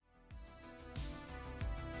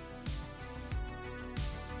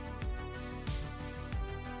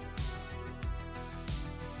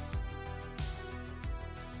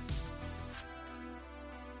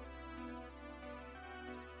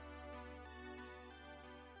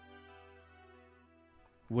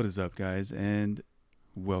What is up, guys? And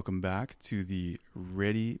welcome back to the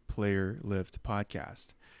Ready Player Lift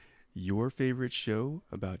podcast, your favorite show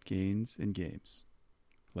about games and games.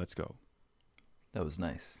 Let's go. That was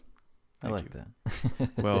nice. Thank I like you.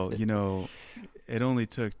 that. Well, it only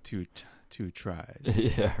took two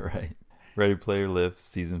tries. Yeah, right. Ready Player Lift,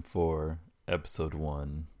 Season 4, Episode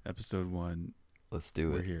 1. Episode 1. Let's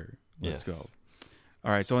do We're it. here. Let's Yes. go.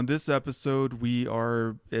 All right. So on this episode,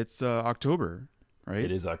 it's October, right?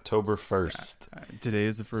 It is October 1st. Today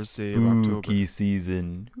is the first day of October. Spooky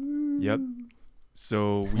season. Yep.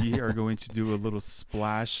 So we are going to do a little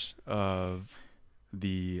splash of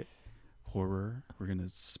the horror. We're going to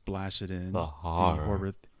splash it in. The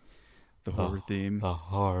horror. The horror theme. The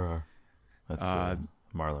horror. That's Uh,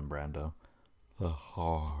 Marlon Brando. The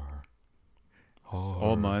horror.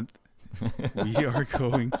 All month. We are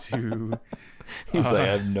going to... He's like, I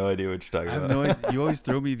have no idea what you're I talking have about. no idea. You always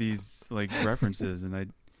throw me these like references,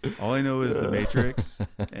 and all I know is The Matrix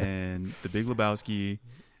and The Big Lebowski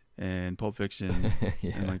and Pulp Fiction,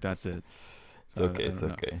 Yeah. and like that's it. It's okay. It's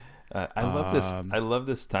okay. I love this. I love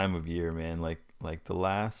this time of year, man. Like the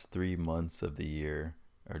last 3 months of the year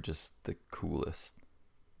are just the coolest.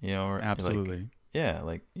 You know, Absolutely.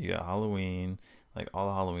 Like you got Halloween, like all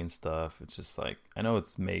the Halloween stuff. It's just like, I know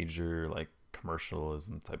it's major like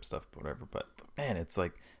commercialism type stuff, whatever. But man, it's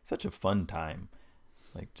like such a fun time.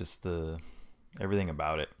 Like just everything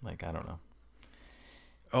about it. Like I don't know.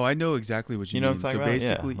 Oh, I know exactly what you know mean. what I'm So talking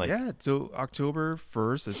basically, about? Yeah, So October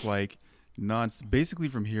 1st, it's like basically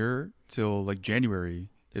from here till like January.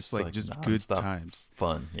 It's like just good nonstop times.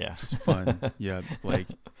 Fun, yeah. Just fun. Yeah. Like,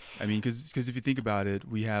 I mean, because if you think about it,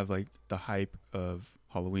 we have like the hype of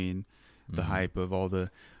Halloween, the hype of all the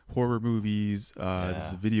horror movies. This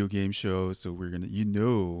is a video game show. So we're going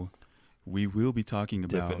to, we will be talking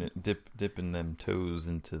about dipping them toes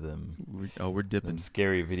into them. We're dipping them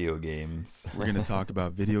scary video games. We're going to talk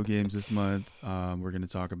about video games this month. We're going to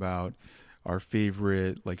talk about our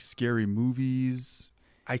favorite like scary movies.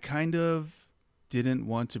 I kind of didn't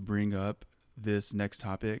want to bring up this next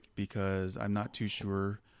topic because I'm not too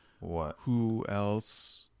sure who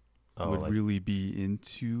else would really be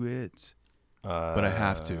into it. But I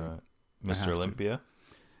have to. Mr. Olympia?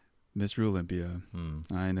 Mr. Olympia.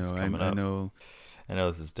 I know. I know. I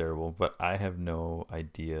know this is terrible, but I have no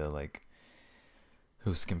idea like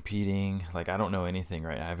who's competing. Like I don't know anything,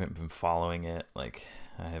 right? I haven't been following it. Like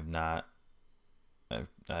I have not. I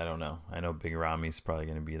don't know. I know Big Rami's probably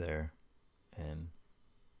going to be there.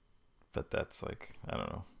 But that's like, I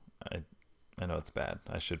don't know. I know it's bad.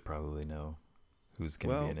 I should probably know who's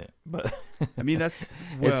gonna be in it, but I mean it's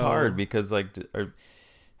hard because like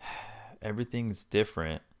everything's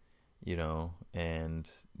different,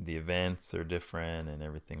 and the events are different and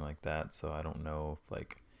everything like that. So I don't know if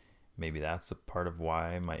like maybe that's a part of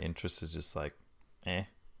why my interest is just like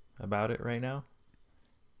about it right now.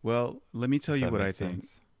 Well, let me tell you what I think.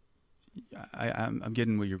 I'm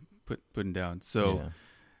getting what you're putting down. So. Yeah.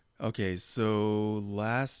 Okay, so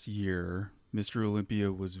last year, Mr.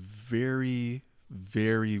 Olympia was very,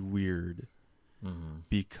 very weird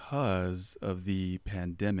because of the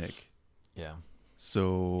pandemic. Yeah.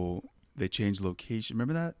 So they changed location.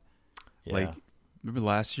 Remember that? Yeah. Like, remember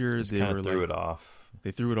last year they threw it off.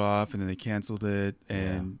 They threw it off and then they canceled it.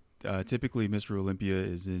 And typically, Mr. Olympia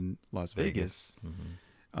is in Las Vegas.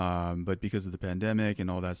 But because of the pandemic and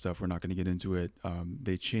all that stuff, we're not going to get into it.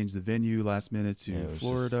 They changed the venue last minute to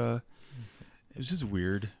Florida. It was just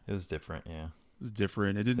weird. It was different, yeah. It was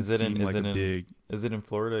different. It didn't seem like a big... Is it in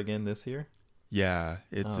Florida again this year? Yeah,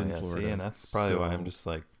 it's in Florida. See, and that's probably why I'm just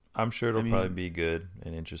like... I'm sure it'll probably be good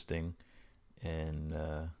and interesting. And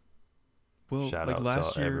shout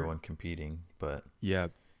out to everyone competing. But yeah,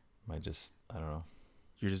 I don't know.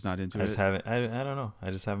 You're just not into it? I don't know.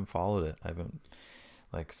 I just haven't followed it. I haven't...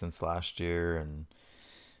 like since last year and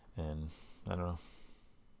I don't know.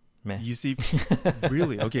 Meh. You see,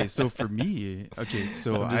 really? Okay, so for me,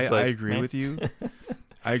 so I agree with you.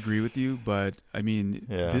 I agree with you, but I mean,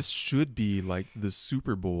 this should be like the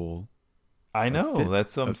Super Bowl. I know,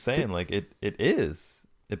 that's what I'm saying. Like it is.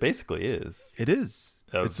 It basically is. It is.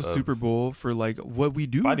 It's a Super Bowl for like what we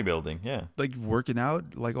do. Bodybuilding, yeah. Like working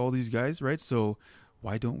out, like all these guys, right? So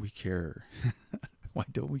why don't we care? Why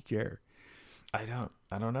don't we care? I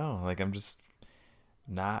don't know. Like I'm just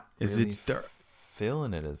not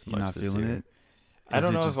feeling it as much. You're not this feeling year. it? I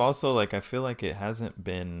don't know if also like I feel like it hasn't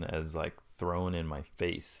been as like thrown in my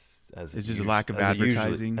face as it's just a lack of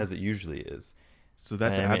advertising as it usually is. So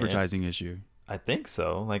that's an advertising issue. I think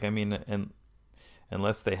so. Like I mean, and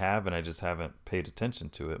unless they have, and I just haven't paid attention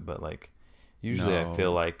to it. But like usually, I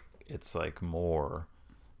feel like it's like more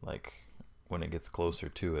like when it gets closer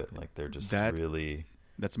to it, like they're just that really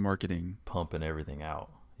that's marketing. pumping everything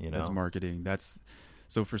out, That's marketing.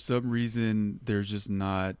 So for some reason there's just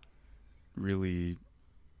not really.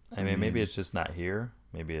 I mean, maybe it's just not here.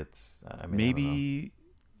 Maybe it's. I mean, maybe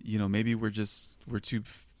maybe we're too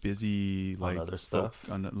busy like on other stuff.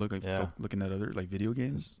 Looking at other like video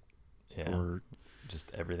games. Yeah. Or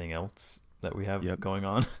just everything else that we have Yep. going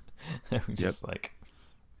on. We just like.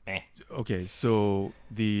 Okay, so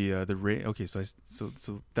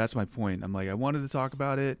so that's my point. I'm like, I wanted to talk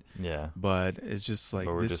about it, but it's just like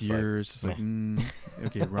this year it's just like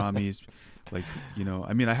okay, Rami's like,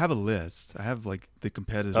 I mean, I have a list. I have like the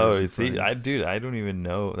competitors. Oh, you see, I don't even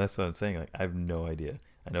know. That's what I'm saying. Like, I have no idea.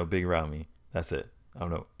 I know Big Rami. That's it. I don't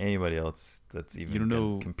know anybody else that's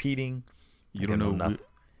even competing. You don't know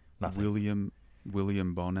nothing. William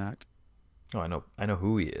Bonac. Oh, I know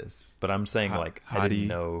who he is, but I'm saying like I didn't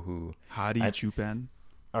know who. Hadi Chupan.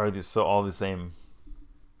 Are these so all the same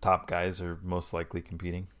top guys are most likely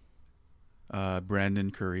competing?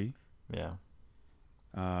 Brandon Curry. Yeah.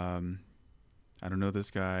 I don't know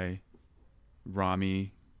this guy.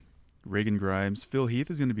 Rami, Reagan Grimes, Phil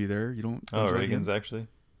Heath is going to be there. You don't. Oh, Reagan's actually.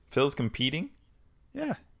 Phil's competing.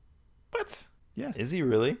 Yeah. What? Yeah. Is he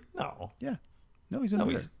really? No. Yeah. No, he's in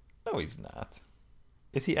there. No, he's not.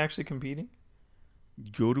 Is he actually competing?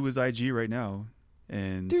 Go to his IG right now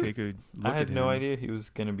and take a look at him. I had no idea he was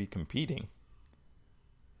going to be competing.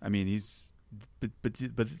 I mean, but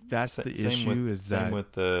that's the issue. Same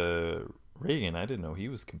with Reagan. I didn't know he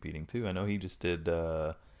was competing too. I know he just did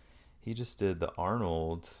the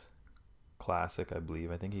Arnold Classic, I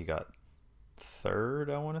believe. I think he got third,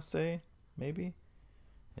 I want to say, maybe,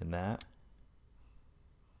 in that.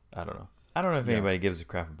 I don't know. I don't know if anybody gives a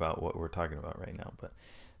crap about what we're talking about right now, but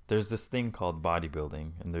there's this thing called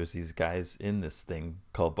bodybuilding, and there's these guys in this thing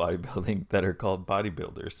called bodybuilding that are called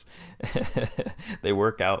bodybuilders. They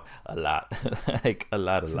work out a lot, like a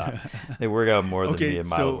lot. They work out more than me a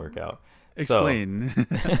mile workout. Explain.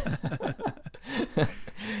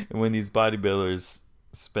 And when these bodybuilders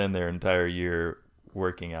spend their entire year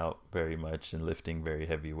working out very much and lifting very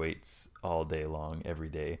heavy weights all day long, every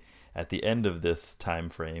day, at the end of this time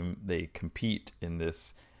frame, they compete in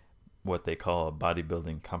this what they call a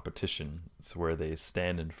bodybuilding competition. It's where they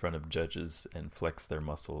stand in front of judges and flex their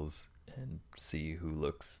muscles and see who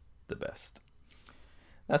looks the best.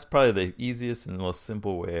 That's probably the easiest and most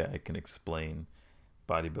simple way I can explain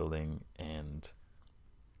bodybuilding and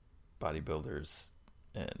bodybuilders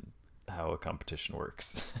and how a competition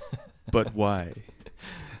works. But why?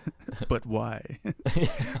 But why?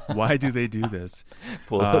 Why do they do this?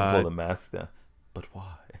 Pull the mask down. But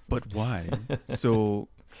why? But why? So,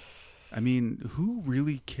 I mean, who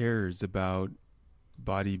really cares about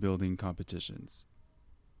bodybuilding competitions?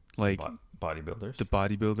 Like bodybuilders? The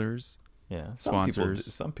bodybuilders? Yeah.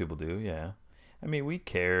 Sponsors? Some people do, yeah. I mean, we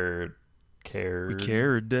cared. We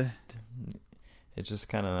cared. It just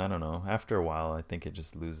kind of, I don't know. After a while, I think it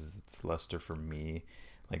just loses its luster for me.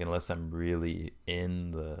 Like, unless I'm really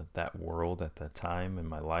in that world at that time in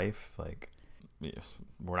my life, like,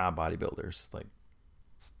 we're not bodybuilders. Like,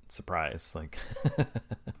 surprise. Like,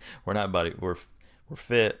 we're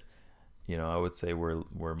fit. I would say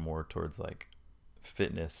we're more towards like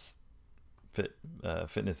fitness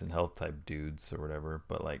and health type dudes or whatever.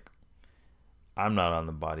 But like, I'm not on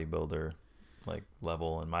the bodybuilder like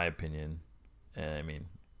level in my opinion. And I mean,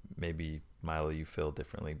 maybe Milo, you feel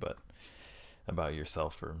differently, but about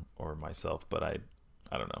yourself or myself, but I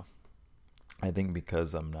don't know. I think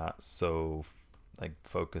because I'm not so like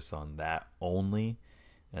focused on that only,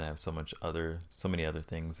 and I have so many other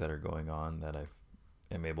things that are going on that I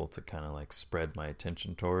am able to kind of like spread my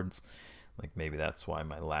attention towards. Like maybe that's why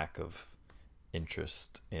my lack of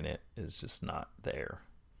interest in it is just not there.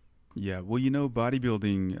 Yeah, well,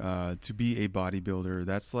 bodybuilding, to be a bodybuilder,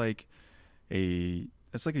 that's like a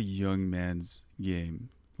young man's game.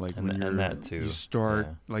 Like and that too. You start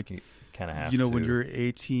like you kind of have to. When you're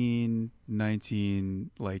 18, 19,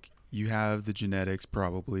 like you have the genetics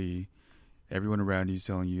probably. Everyone around you is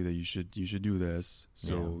telling you that you should do this.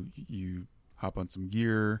 So you hop on some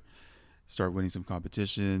gear, start winning some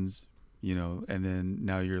competitions, and then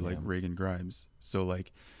now you're like Reagan Grimes. So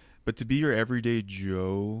like, but to be your everyday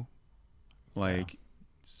Joe, like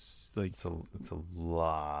it's a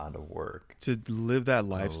lot of work to live that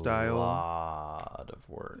lifestyle. A lot of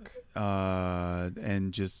work.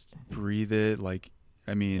 And just breathe it. Like,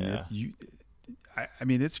 I mean,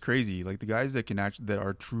 it's crazy. Like the guys that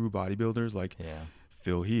are true bodybuilders, like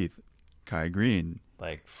Phil Heath, Kai Green,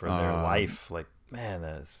 like for their life, like man,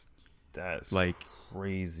 that's like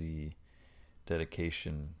crazy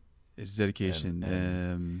dedication. It's dedication.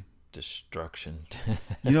 And destruction.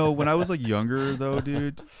 You know, when I was like younger though,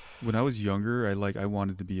 dude, when I was younger, I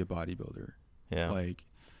wanted to be a bodybuilder. Yeah. Like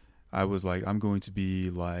I was like, I'm going to be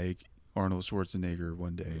like Arnold Schwarzenegger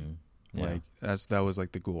one day. Mm. Yeah. Like that was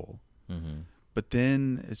like the goal. Mm-hmm. But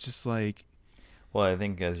then it's just like, well, I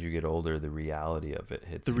think as you get older, the reality of it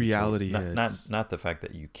hits. The you reality too. hits. Not the fact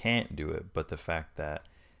that you can't do it, but the fact that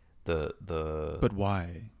the but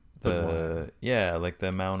why? yeah, like the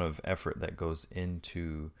amount of effort that goes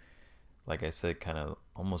into, like I said, kind of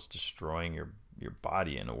almost destroying your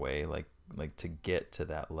body in a way, like to get to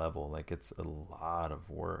that level. Like it's a lot of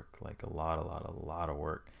work, like a lot of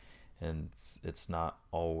work, and it's not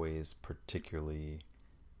always particularly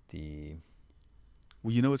the,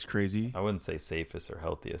 well, you know what's crazy? I wouldn't say safest or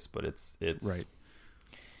healthiest, but it's right.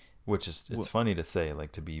 Which is, it's funny to say,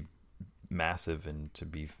 like, to be massive and to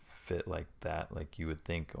be fit like that, like you would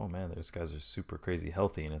think, oh man, those guys are super crazy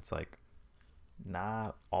healthy, and it's like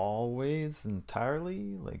not always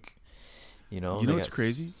entirely. Like, you know what's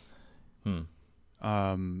crazy? You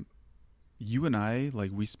and I,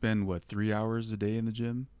 like, we spend what, 3 hours a day in the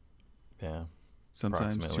gym? Yeah.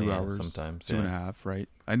 Sometimes 2 hours, sometimes two and a half, right?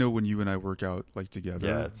 I know when you and I work out like together.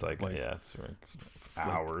 Yeah, it's like it's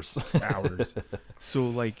hours. Hours. So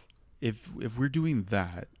like if we're doing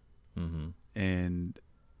that, mm-hmm. and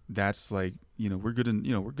that's like, you know, we're good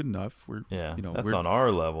enough. We're that's on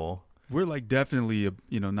our level. We're like definitely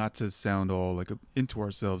not to sound all like into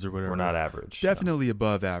ourselves or whatever. We're not average. Definitely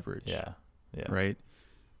above average. Yeah. Yeah. Right.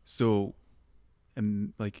 So,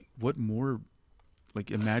 and like, what more? Like,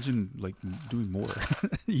 imagine like doing more.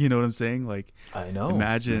 You know what I'm saying? Like, I know.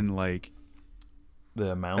 Imagine like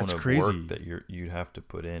the amount of crazy. work that you'd have to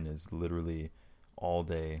put in is literally all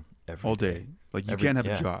day, every day. Like you can't have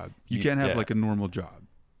a job. You can't have like a normal job,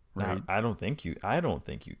 right? I don't think you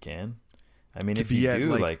can. I mean, to if be you at,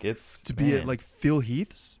 do, like it's to be at like Phil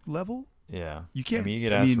Heath's level. Yeah, you can't. I mean,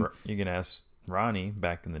 you can ask Ronnie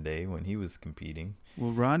back in the day when he was competing.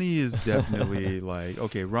 Well, Ronnie is definitely like,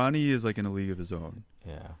 okay, Ronnie is like in a league of his own.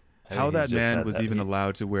 Yeah. How that man was even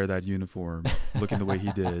allowed to wear that uniform looking the way he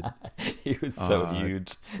did. He was so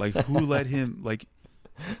huge. Like, who let him, like,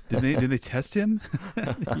 did they test him?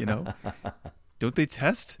 You know? Don't they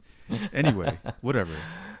test? Anyway, whatever.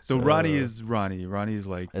 So Ronnie is Ronnie. Ronnie's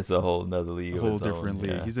like, it's a whole nother league. A whole different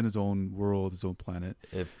league. Yeah. He's in his own world, his own planet.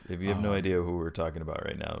 If you have no idea who we're talking about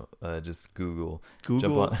right now, just Google. Jump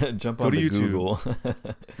go on to the YouTube. Google.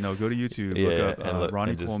 No, go to YouTube. Look up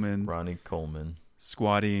Ronnie Coleman. Ronnie Coleman.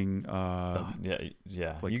 Squatting.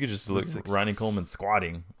 Yeah. Like, you could just look Ronnie Coleman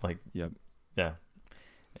squatting. Like, yep. Yeah.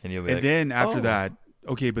 And you'll be like, then after that,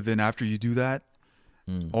 okay, but then after you do that,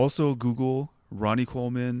 also Google Ronnie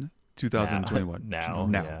Coleman 2021. Now.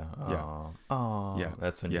 Yeah. Oh. Yeah.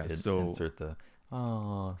 That's when you insert the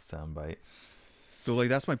soundbite. So like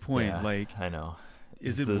that's my point. Yeah, like I know.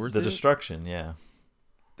 Is it worth the destruction? Yeah.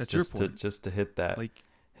 That's your point. Just to hit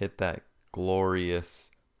that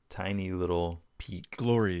glorious tiny little peak.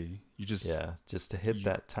 Glory. You just to hit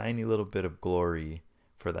that tiny little bit of glory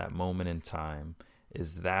for that moment in time.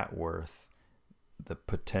 Is that worth the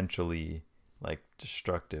potentially like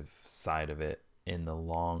destructive side of it in the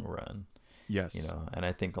long run? Yes. You know, and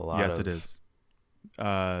I think a lot Yes, it is.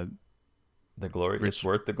 The glory. It's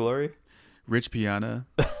worth the glory. Rich Piana.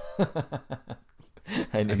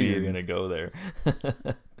 I knew you were gonna go there.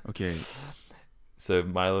 Okay. So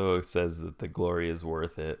Milo says that the glory is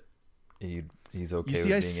worth it. He's okay. You see,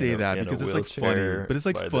 with I being say that because it's like funny, but it's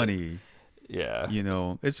like funny. Yeah. You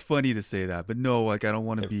know, it's funny to say that, but no, like I don't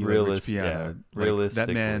want to be like Rich Piana. Yeah, like,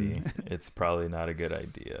 realistically, that man, it's probably not a good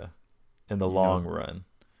idea in the long run.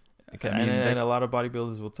 Okay. I mean, and a lot of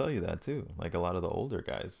bodybuilders will tell you that too. Like a lot of the older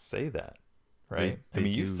guys say that, right? They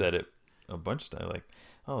you've said it a bunch of times. Like,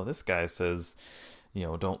 oh, this guy says,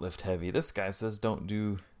 don't lift heavy. This guy says don't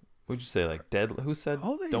do. What'd you say? Like who said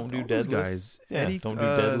don't do deadlifts? Guys, yeah, Eddie, don't do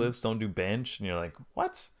deadlifts. Don't do bench. And you're like,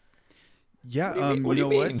 what? Yeah. What do you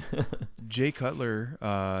mean? Jay Cutler.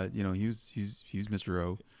 He's Mr.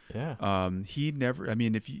 O. Yeah. He never. I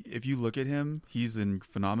mean, if you look at him, he's in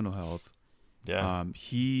phenomenal health. Yeah.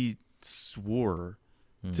 He swore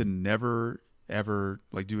to never ever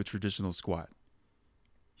like do a traditional squat.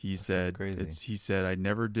 He said I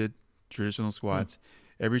never did traditional squats.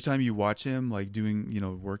 Every time you watch him like doing,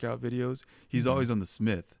 workout videos, he's always on the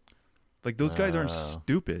Smith. Like those guys aren't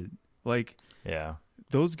stupid. Like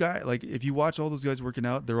those guys, like if you watch all those guys working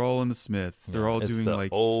out, they're all on the Smith. They're all doing the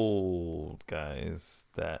like old guys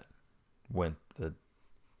that went the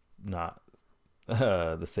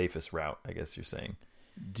safest route, I guess you're saying.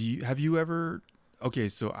 Have you ever? Okay,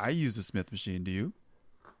 so I use the Smith machine. Do you?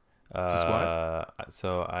 To squat?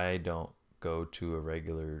 So I don't go to a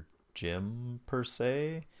regular gym per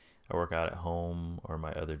se. I work out at home or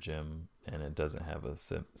my other gym, and it doesn't have a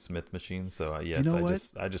Smith machine. So You yes, know I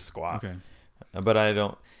what? just squat. Okay. But I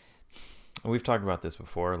don't. We've talked about this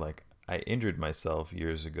before. Like I injured myself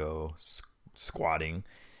years ago squatting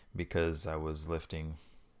because I was lifting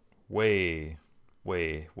way,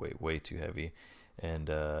 way too heavy, and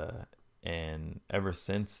ever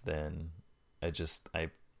since then,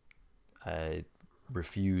 I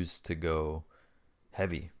refuse to go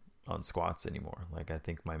heavy on squats anymore. Like I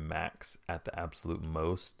think my max at the absolute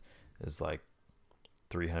most is like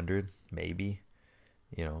 300, maybe.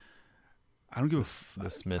 You know, I don't give the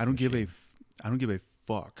Smith I don't give machine. I don't give a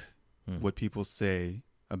fuck what people say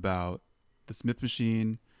about the Smith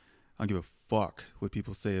machine. I don't give a fuck what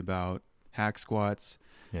people say about hack squats.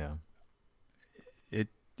 Yeah.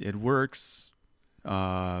 It works.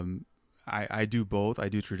 I do both. I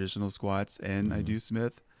do traditional squats and I do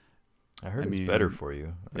Smith. I heard I it's mean, better for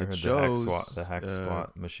you. I it heard shows, the hack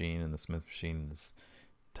squat machine and the Smith machine is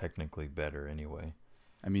technically better anyway.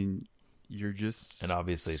 I mean, you're just, And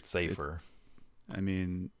obviously it's safer. I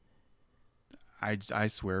mean, I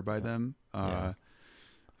swear by them. Yeah.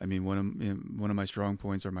 I mean, one of my strong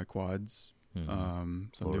points are my quads. So I'm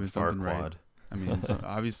doing something right. I mean,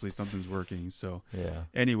 obviously something's working. So Yeah.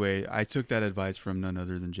 anyway, I took that advice from none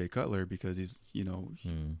other than Jay Cutler because he's,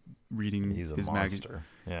 reading He's a his monster.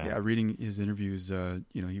 Yeah. reading his interviews.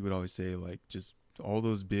 He would always say like just all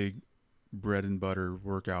those big bread and butter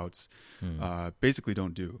workouts, basically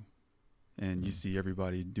don't do. And you see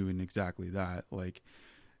everybody doing exactly that. Like,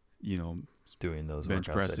 Doing those bench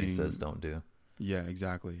workouts pressing, that he says don't do. Yeah,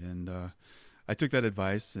 exactly. And I took that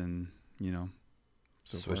advice and,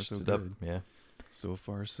 so Switched far so it good. up. Yeah. So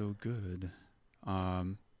far so good. I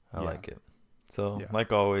like it. So, Yeah.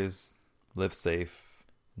 like always, live safe,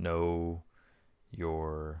 know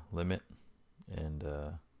your limit, and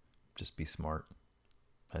just be smart.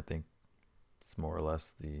 I think it's more or less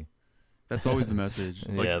the. That's always the message.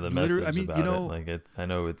 Like, yeah, the message I mean, about it. Like I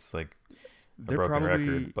know it's like a they're broken probably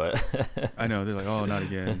record, but I know they're like, oh, not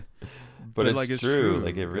again. but it's, like, it's true. true.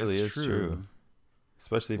 Like it really It's is true.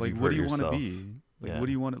 Especially if Like, you what hurt do you want to yourself. be? Like, Yeah. what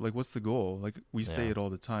do you want? Like, what's the goal? Like, we say Yeah. it all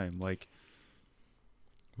the time. Like,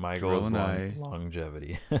 My Jarrell goal is and I-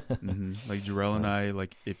 longevity. like Jarrell and I,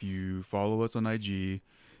 like, if you follow us on IG,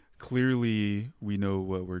 clearly we know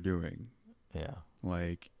what we're doing. Yeah.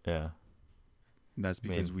 Like, Yeah. that's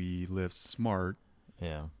because we live smart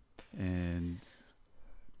Yeah. and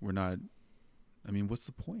we're not. I mean, what's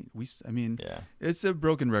the point? Yeah. It's a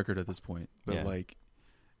broken record at this point, but Yeah. like,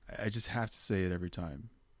 I just have to say it every time.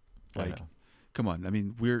 I Like, know. come on. I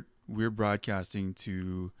mean, we're broadcasting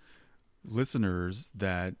to listeners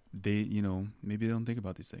that they, maybe they don't think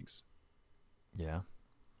about these things. Yeah.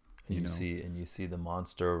 And You you see the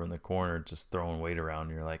monster over in the corner just throwing weight around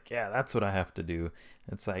and you're like, yeah, that's what I have to do.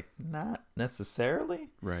 It's like, not necessarily.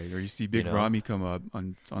 Right. Or you see Big know? Ramy come up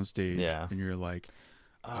on stage Yeah. and you're like,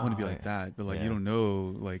 I want to be like that. But like, yeah. you don't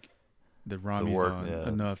know, like, that Ramy's work, on yeah.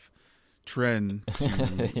 enough trend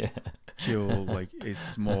to Yeah. kill like a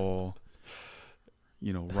small,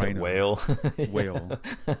 rhino. Whale.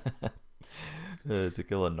 To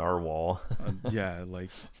kill a narwhal. Yeah,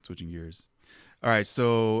 like switching gears. All right,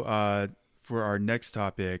 so for our next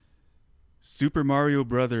topic, Super Mario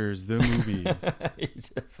Brothers, the movie. He's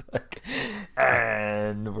just like,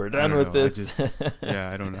 and we're I done don't with know, this.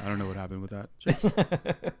 I don't know what happened with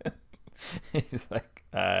that. He's like,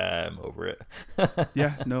 I'm over it.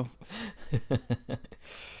 Yeah, no.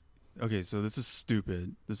 Okay, so this is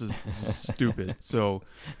stupid. This is stupid. So,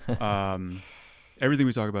 everything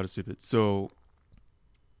we talk about is stupid. So,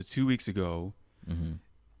 2 weeks ago, Mm-hmm.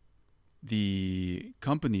 the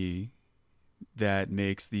company that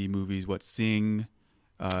makes the movies, Sing,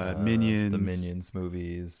 Minions, the Minions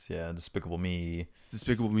movies, yeah, Despicable Me,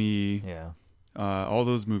 yeah, yeah, all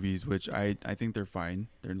those movies, which I think they're fine.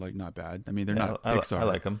 They're like not bad. I mean, they're not Pixar. I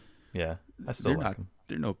like them. Yeah, I still They're like not. them.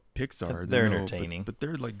 They're no Pixar. They're no- entertaining. but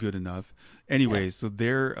they're like good enough. Anyways, so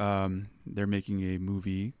they're making a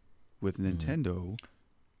movie with Nintendo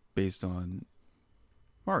based on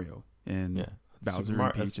Mario and Yeah, Bowser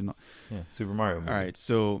and Peach and all. yeah, Super Mario. Movie. All right,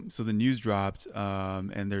 so the news dropped,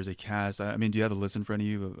 and there's a cast. I mean, do you have a list in front of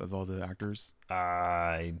you of all the actors?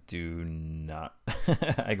 I do not.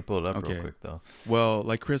 I can pull it up Okay. real quick though. Well,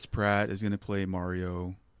 like Chris Pratt is gonna play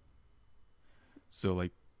Mario. So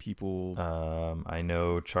like people, I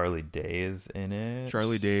know Charlie Day is in it.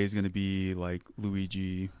 Charlie Day is gonna be like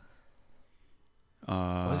Luigi.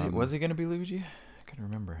 Was he gonna be Luigi? I can't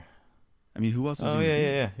remember. I mean, who else is? Oh gonna be?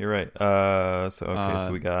 yeah. You're right. So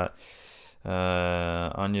we got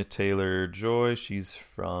Anya Taylor-Joy. She's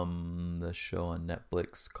from the show on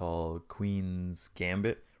Netflix called Queen's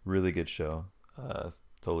Gambit. Really good show.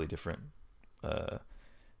 Totally different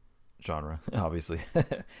genre, obviously.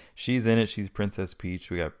 She's in it. She's Princess Peach.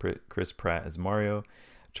 We got Chris Pratt as Mario.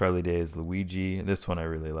 Charlie Day as Luigi. This one I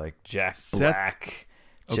really like. Jack Black.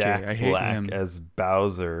 Jack I hate Black him. as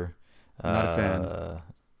Bowser. Not a fan.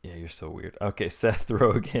 Yeah, you're so weird. Okay, Seth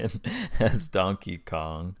Rogen as Donkey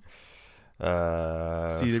Kong.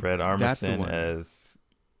 See, Fred that's the Armisen one. as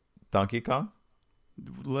Donkey Kong.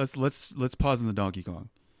 Let's pause on the Donkey Kong.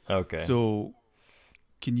 Okay. So,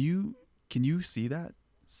 can you see that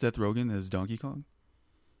Seth Rogen as Donkey Kong?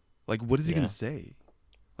 Like, what is he Yeah. gonna say?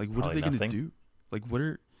 Like, what Probably are they nothing. gonna do? Like, what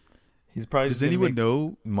are? He's probably Does just gonna anyone make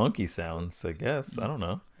know? monkey sounds, I guess. I don't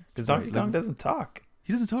know. Because Right, Donkey like- Kong doesn't talk.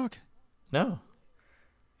 He doesn't talk. No.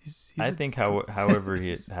 He's I think however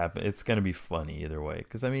it happen, it's gonna be funny either way.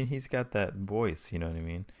 Because I mean, he's got that voice. You know what I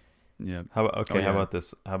mean? Yeah. How about Oh, yeah. How about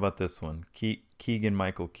this? How about this one? Keegan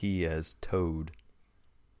Michael Key as Toad.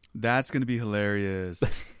 That's gonna be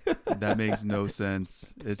hilarious. That makes no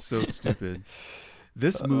sense. It's so stupid.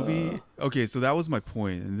 This movie. Okay, so that was my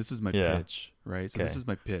point, and this is my Yeah. pitch, right? So this Okay. is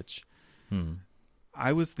my pitch. Hmm.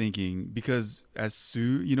 I was thinking because as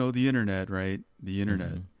soon the internet, right? The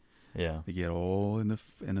internet. Mhm. Yeah. They get all in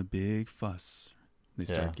a big fuss. They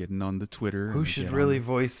start Yeah. getting on the Twitter. and Who they should get really on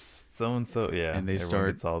voice so and so? Yeah. and they everyone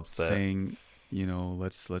start gets all upset. saying,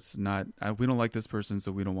 let's not. We don't like this person,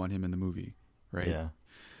 so we don't want him in the movie, right?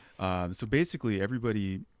 Yeah. So basically,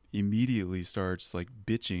 everybody immediately starts like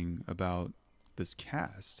bitching about this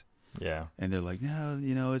cast, Yeah. and they're like, no,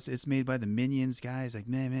 it's made by the Minions guys. Like,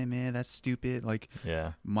 man, that's stupid. Like,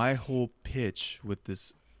 Yeah. my whole pitch with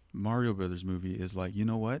this Mario Brothers movie is like, you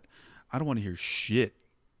know what? I don't want to hear shit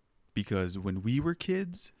because when we were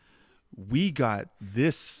kids, we got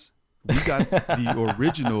this. We got the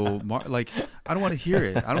original. Like, I don't want to hear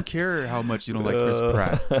it. I don't care how much you don't like Chris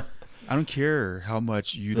Pratt. I don't care how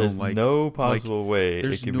much you There's don't like. no possible way it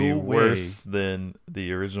there's could be no worse than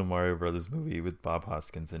the original Mario Brothers movie with Bob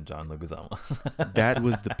Hoskins and John Leguizamo. That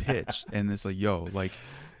was the pitch, and it's like, yo, like,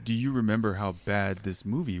 do you remember how bad this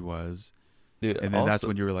movie was? Dude, And then that's also-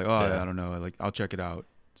 when you were like, oh, yeah. I don't know, like, I'll check it out.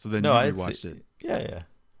 So then No, you I'd rewatched say- it. Yeah.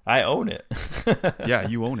 I own it. Yeah,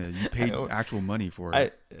 you own it. You paid own- actual money for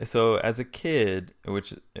it. So as a kid,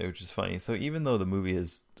 which is funny. So even though the movie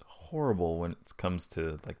is horrible when it comes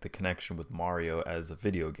to like the connection with Mario as a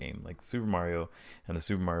video game, like Super Mario and the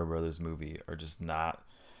Super Mario Brothers movie are just not.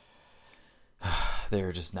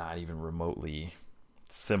 They're just not even remotely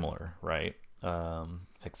similar, right?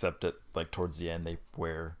 Except at like towards the end they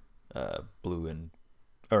wear blue and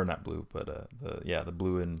or not blue, but the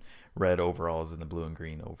blue and red overalls and the blue and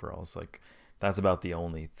green overalls. Like that's about the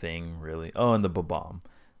only thing really. Oh, and the bomb.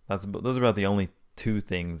 Those are about the only two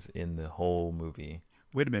things in the whole movie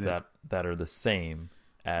Wait a minute. that are the same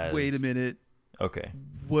as. Wait a minute. Okay.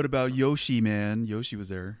 What about Yoshi, man? Yoshi was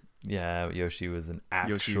there. Yeah, Yoshi was an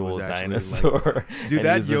Yoshi actual was actually, dinosaur. Dude, And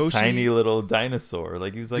that he was Yoshi- a tiny little dinosaur.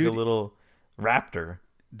 Like he was like Dude, a little raptor.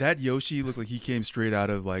 That Yoshi looked like he came straight out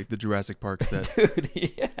of like the Jurassic Park set. Dude,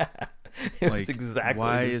 yeah. It Like, was exactly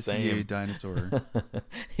why the is same. he a dinosaur?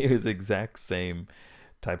 He was exact same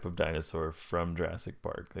type of dinosaur from Jurassic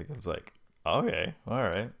Park. Like I was like, okay, all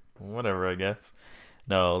right, whatever, I guess.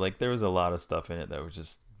 No, like there was a lot of stuff in it that was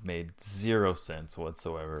just made zero sense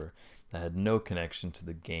whatsoever. That had no connection to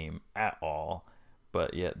the game at all.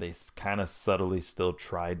 But yet they kind of subtly still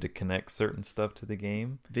tried to connect certain stuff to the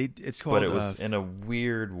game. It's called. But it was in a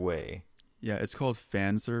weird way. Yeah, it's called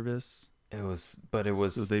fan service. It was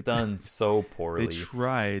So they- done so poorly. They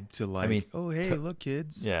tried to like, mean, oh hey, look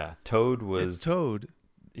kids, Yeah, Toad was. it's Toad,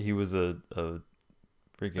 He was a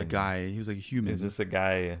freaking a guy. He was like a He human. was just a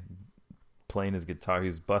guy playing his guitar. He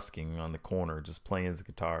was busking on the corner, just playing his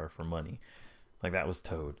guitar for money. Like that was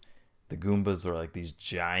Toad. The Goombas were like these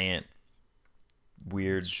giant,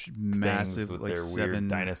 weird, massive, things with like their 7 weird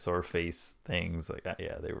dinosaur face things. Like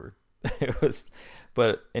yeah, they were. It was,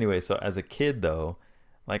 but anyway. So as a kid though,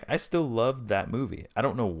 like I still loved that movie. I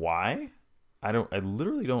don't know why. I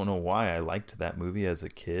literally don't know why I liked that movie as a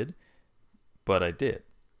kid, but I did.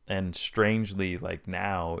 And strangely, like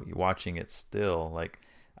now watching it still, like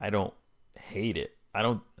I don't hate it.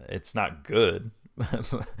 It's not good,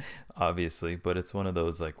 obviously, but it's one of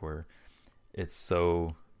those like where it's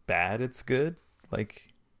so bad it's good.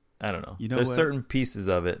 Like I don't know. You know There's what? certain pieces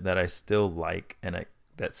of it that I still like and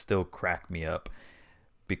that still crack me up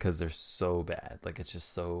because they're so bad. Like it's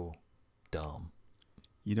just so dumb.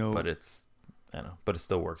 You know, But it's I don't know, but it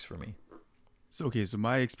still works for me. so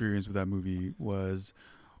my experience with that movie was,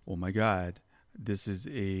 oh my god, this is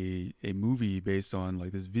a movie based on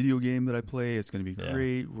like this video game that I play. It's going to be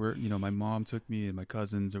great. Where, you know, my mom took me and my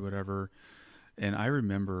cousins or whatever. And I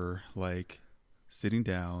remember like sitting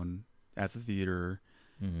down at the theater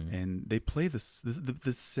and they play the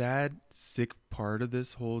sad, sick part of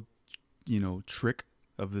this whole, you know, trick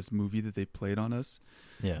of this movie that they played on us.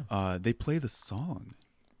 Yeah. They play the song.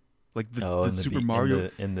 Like the Super Mario.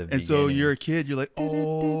 In the and so you're a kid, you're like,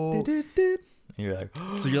 oh. You're like,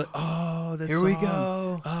 so you're like, oh, that's here we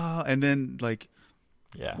go. Oh, and then like,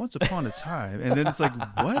 once upon a time, and then it's like,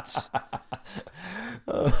 what?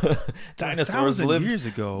 Dinosaurs lived years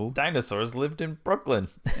ago. Dinosaurs lived in Brooklyn.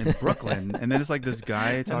 And then it's like this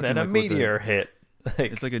guy talking. And then like, a meteor hit.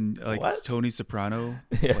 Like, it's like it's Tony Soprano.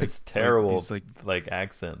 Yeah, like, it's terrible. Like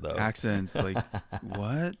accent though. Accents like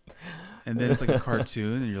what? And then it's like a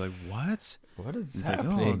cartoon, and you're like, what? What is it's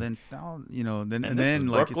happening? Like, oh, then you know, then and then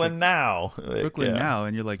like Brooklyn it's like, now, Brooklyn now,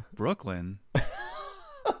 and you're like Brooklyn.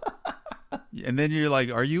 And then you're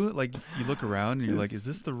like, are you like? You look around and you're like, is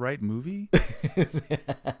this the right movie?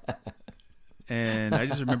 And I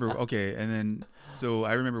just remember, okay, and then so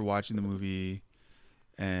I remember watching the movie,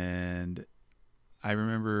 and I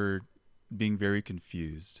remember being very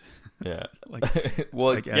confused. Yeah. Like,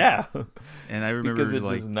 well, like yeah. And I remember because it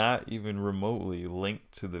like, does not even remotely link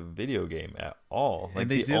to the video game at all. Like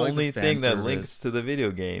the only thing that service. links to the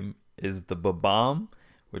video game is the Bob-omb,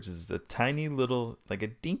 which is a tiny little, like a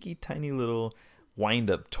dinky tiny little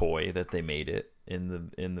wind-up toy that they made it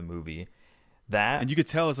in the movie. That, and you could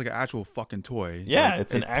tell it's like an actual fucking toy. Yeah, like,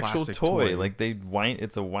 it's an actual toy. Like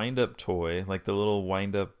it's a wind-up toy, like the little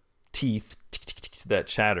wind-up teeth that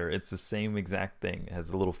chatter. It's the same exact thing. It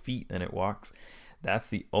has the little feet and it walks. That's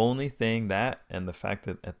the only thing, that and the fact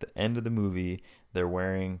that at the end of the movie they're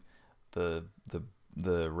wearing the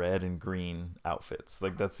red and green outfits.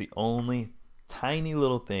 Like that's the only tiny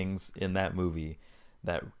little things in that movie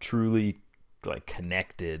that truly like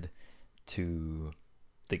connected to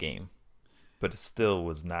the game. But it still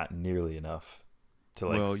was not nearly enough to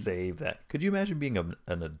like save that. Could you imagine being an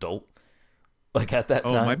adult like at that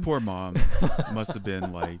time? Oh, my poor mom must have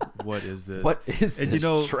been like, what is this? What is and this? You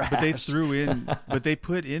know, trash? but they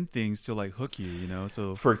put in things to like hook you, you know.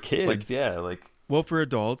 So for kids, like, yeah, like, well, for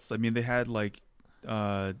adults, I mean, they had like,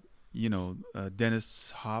 you know,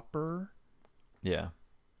 Dennis Hopper. Yeah.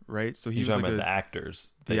 Right. So he was like about the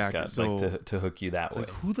actors. The actors, so, like to hook you that way.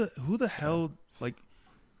 Like who the hell like.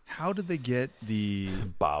 How did they get the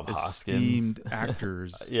Bob esteemed Hoskins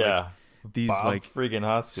actors? Yeah, like, these Bob like friggin'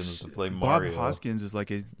 Hoskins to play Mario. Bob Hoskins is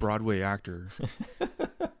like a Broadway actor,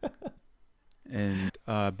 and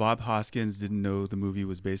Bob Hoskins didn't know the movie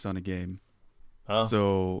was based on a game. Oh,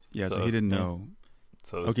 so he didn't know.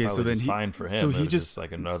 So it was so then fine for him. So he just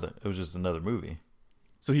like another. It was just another movie.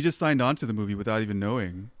 So he just signed on to the movie without even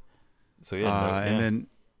knowing. So yeah, and then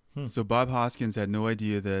so Bob Hoskins had no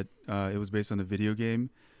idea that it was based on a video game.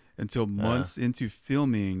 Until months into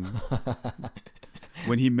filming,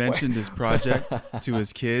 when he mentioned his project to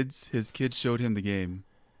his kids showed him the game.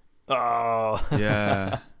 Oh.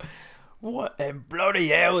 Yeah. What in bloody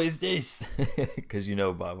hell is this? Because you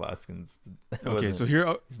know Bob Hoskins. Okay, so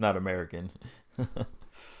here... he's not American.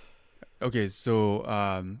 Okay,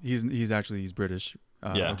 so he's British.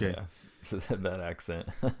 Yeah, okay. Yeah. That accent.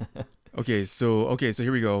 Okay, so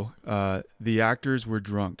here we go. The actors were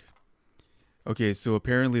drunk. Okay, so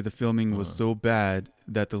apparently the filming was so bad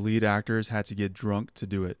that the lead actors had to get drunk to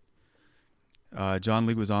do it. John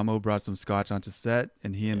Leguizamo brought some scotch onto set,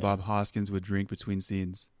 and he and Bob Hoskins would drink between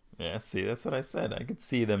scenes. Yeah, see, that's what I said. I could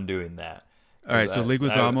see them doing that. All right, so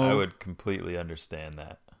Leguizamo... I would completely understand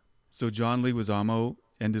that. So John Leguizamo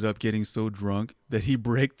ended up getting so drunk that he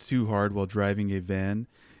braked too hard while driving a van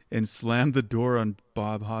and slammed the door on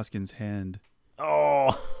Bob Hoskins' hand.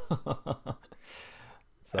 Oh...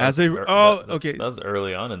 So okay. That was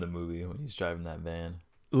early on in the movie when he's driving that van.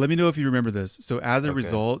 Let me know if you remember this. So as a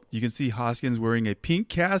result, you can see Hoskins wearing a pink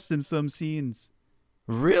cast in some scenes.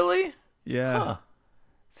 Really? Yeah. Huh.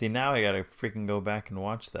 See, now I gotta freaking go back and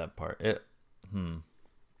watch that part. Anyway.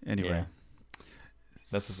 Yeah.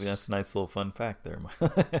 That's a nice little fun fact there.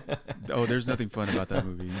 Oh, there's nothing fun about that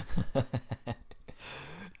movie.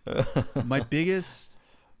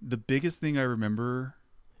 The biggest thing I remember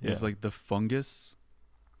is like the fungus.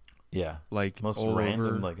 Yeah, like most random,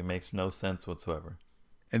 over. Like it makes no sense whatsoever.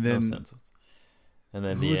 And then, the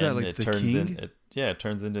end, like it turns in. It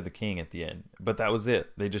turns into the king at the end. But that was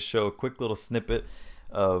it. They just show a quick little snippet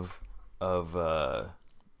of the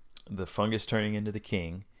fungus turning into the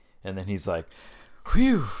king, and then he's like,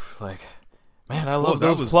 "Whew!" Like, man, I love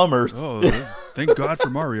those plumbers. Oh, thank God for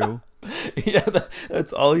Mario. Yeah,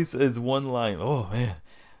 that's all he says. One line. Oh man,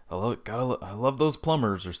 I love those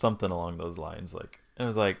plumbers or something along those lines. Like, and it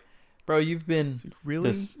was like, bro, you've been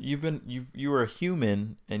Really? you were a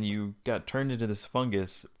human and you got turned into this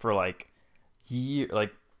fungus for like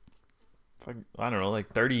like I don't know, like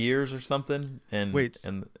 30 years or something, and Wait.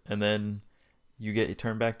 and then you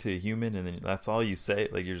turned back to a human, and then that's all you say.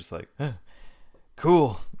 Like, you're just like,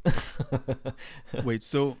 cool. Wait.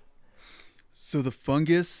 So the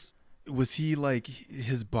fungus, was he like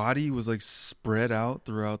his body was like spread out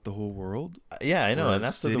throughout the whole world? Yeah, I know, Or and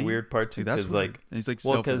that's the city? weird part too, Dude, that's because weird. like, And he's like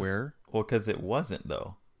well, self-aware. because it wasn't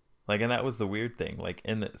though, like, and that was the weird thing. Like,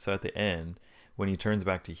 so at the end, when he turns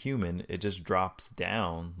back to human, it just drops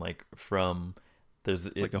down like from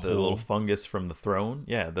Like a the little hole. fungus from the throne.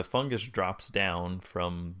 Yeah, the fungus drops down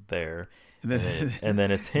from there, And then and then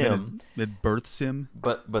it's then him. it births him.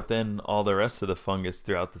 But then all the rest of the fungus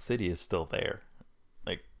throughout the city is still there.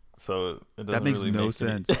 Like, so it doesn't makes really no make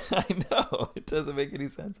sense. I know, it doesn't make any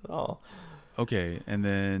sense at all. Okay, and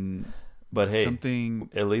then But hey, something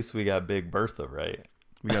at least we got Big Bertha, right?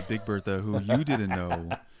 we got Big Bertha, who you didn't know.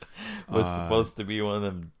 Was supposed to be one of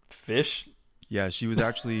them fish. Yeah, she was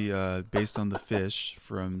actually based on the fish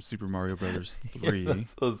from Super Mario Brothers 3 Yeah,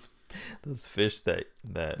 that's those fish that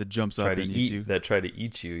that jumps try up to and eat eats you. that try to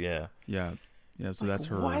eat you. Yeah. Yeah, yeah. So that's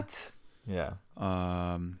her. What? Yeah.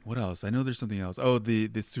 What else? I know there's something else. Oh, the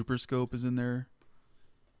Super Scope is in there.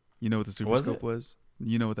 You know what the Super Was Scope it? was?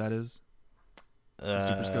 You know what that is?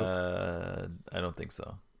 Super Scope? I don't think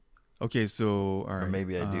so. Okay, so all right. Or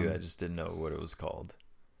maybe I do. I just didn't know what it was called.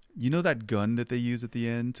 You know that gun that they use at the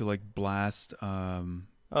end to like blast? Oh and,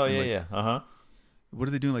 yeah, like, yeah. Uh-huh. What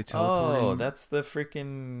are they doing? Like teleporting? Oh, that's the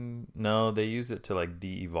freaking no. They use it to like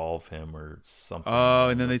de-evolve him or something. Oh,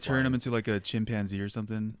 along and then they those turn him lines. into like a chimpanzee or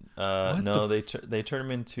something. What No, the they turn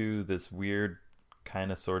him into this weird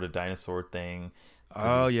kind of sort of dinosaur thing.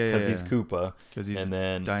 Oh yeah, because he's Koopa, because he's and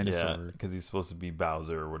then dinosaur. because he's supposed to be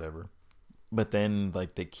Bowser or whatever. But then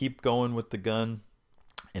like they keep going with the gun,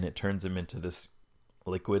 and it turns him into this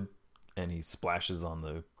liquid, and he splashes on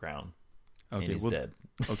the ground, and Okay, he's well, dead.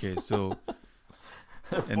 okay, so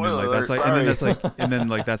and then Spoiler like that's alert, like and then sorry. that's like and then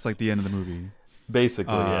like that's like the end of the movie.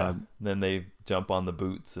 Basically, yeah. Uh, Then they jump on the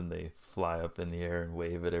boots and they fly up in the air and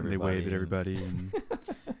wave at And everybody. they wave at everybody and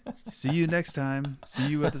see you next time. See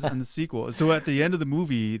you at in the sequel. So at the end of the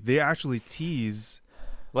movie, they actually tease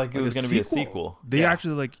Like it like was going to be a sequel. They Yeah.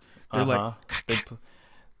 actually like they're Uh-huh. They like,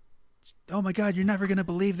 oh my god, you're never gonna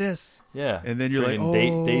believe this. yeah. And then you're like,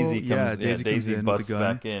 Friggin' oh, Daisy comes, yeah, Daisy comes Daisy in with busts the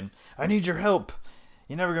gun. back in. I need your help.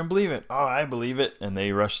 You're never gonna believe it. Oh, I believe it. And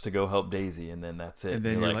they rush to go help Daisy, and then that's it. And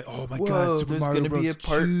then you're like, oh my god, whoa, Super there's Mario gonna be a Bros.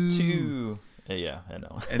 part 2. 2. Yeah, I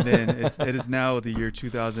know. And then it is now the year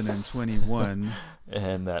 2021,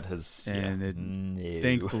 And that has and it no.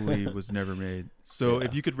 thankfully was never made. So Yeah.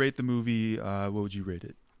 if you could rate the movie, what would you rate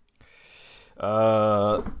it?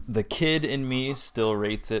 The kid in me still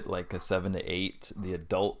rates it like a 7 to 8. The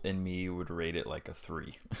adult in me would rate it like a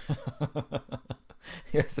 3.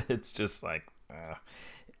 Yes, it's just like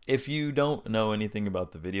if you don't know anything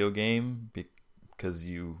about the video game because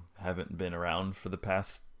you haven't been around for the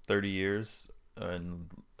past 30 years and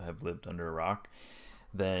have lived under a rock,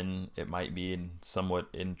 then it might be a somewhat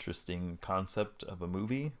interesting concept of a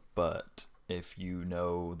movie. But if you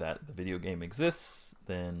know that the video game exists,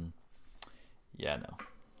 then yeah, no.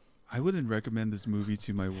 I wouldn't recommend this movie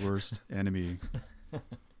to my worst enemy.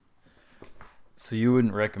 So you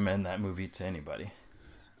wouldn't recommend that movie to anybody?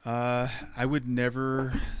 I would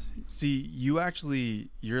never see you. Actually,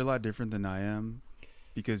 you're a lot different than I am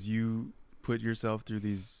because you put yourself through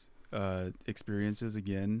these experiences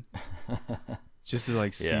again, just to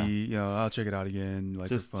like see. Yeah. You know, I'll check it out again. Like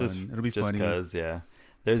Just for fun. It'll be just funny. because, yeah.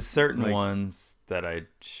 There's certain Like- ones that I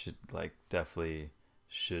should like definitely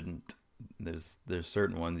shouldn't. There's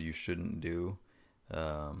certain ones you shouldn't do.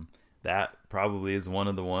 That probably is one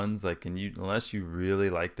of the ones. Like, unless you really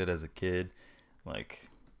liked it as a kid, like.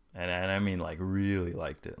 And I mean, like, really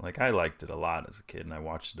liked it. Like, I liked it a lot as a kid, and I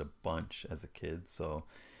watched it a bunch as a kid. So,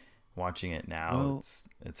 watching it now, Well-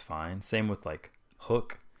 it's fine. Same with, like,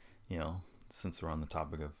 Hook. You know, since we're on the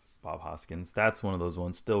topic of Bob Hoskins, that's one of those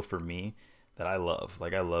ones still for me that I love.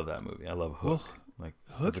 Like, I love that movie. I love Hook. Well, Like,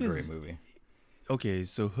 Hook that's a great is- movie. Okay,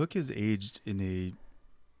 so Hook has aged in a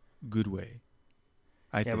good way.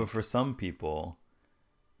 I think. But for some people,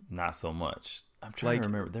 not so much. I'm trying Like, to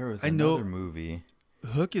remember. There was I know- another movie.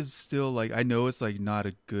 Hook is still like, I know it's like not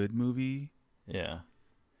a good movie. Yeah.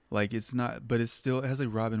 Like it's not, but it still has like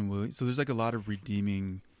Robin Williams. So there's like a lot of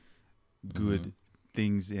redeeming good Mhm.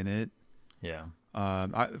 things in it. Yeah.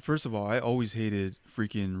 First of all, I always hated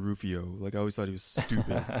freaking Rufio. Like I always thought he was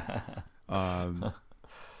stupid.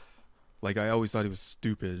 Like I always thought he was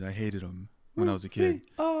stupid. I hated him when I was a kid.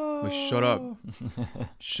 Like shut up,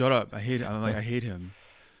 shut up. I hate. I'm like I hate him.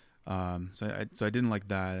 So I didn't like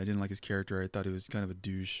that. I didn't like his character. I thought he was kind of a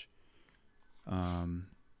douche.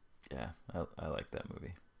 Yeah, I like that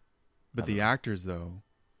movie. But the actors though,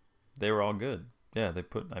 they were all good. Yeah, they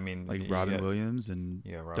put. I mean, like Robin Williams and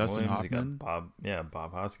Robin Dustin Williams, Hoffman. You got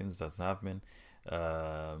Bob Hoskins, Dustin Hoffman.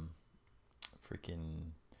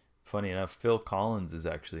 Freaking funny enough, Phil Collins is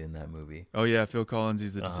actually in that movie. Oh yeah, Phil Collins.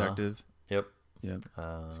 He's the detective. Yep. Yep.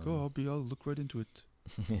 Let's go. I'll look right into it.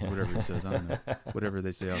 Yeah. Whatever he says. I don't know. Whatever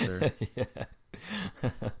they say out there. Yeah.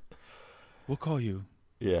 We'll call you.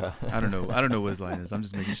 Yeah. I don't know what his line is. I'm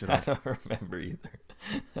just making shit up. I don't remember either.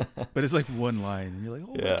 But it's like one line, and you're like,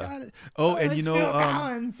 oh Yeah. my god. Oh, and you know, Phil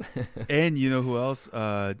Collins. and you know who else?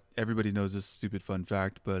 Everybody knows this stupid fun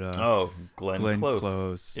fact, but Glenn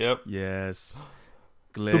Close. Yep. Yes.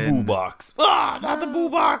 The Glenn. boo box. Not the boo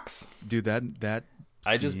box. Dude, that.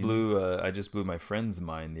 I just scene- blew my friend's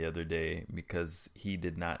mind the other day because he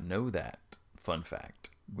did not know that fun fact.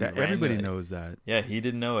 that everybody knows that. Yeah, he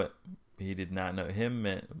didn't know it. He did not know him.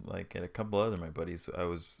 And a couple other my buddies.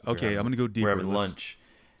 Okay, I'm gonna go deeper. We're having lunch.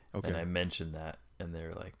 Okay. And I mentioned that, and they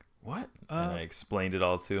were like, "What?" And I explained it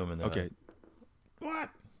all to them, and they're Okay. like, "What?"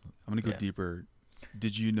 I'm gonna go Yeah. deeper.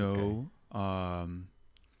 Did you know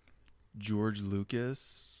George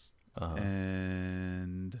Lucas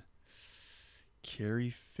and Carrie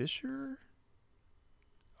Fisher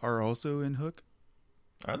are also in Hook?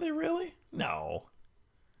 Are they really? No.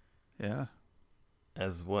 Yeah.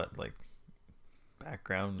 As what? Like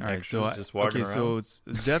background All right. extras So just walking around? so it's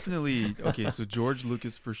definitely okay. So George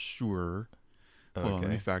Lucas for sure. Okay. Hold on, let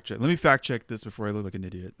me fact check. Let me fact check this before I look like an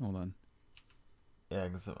idiot. Hold on. Yeah,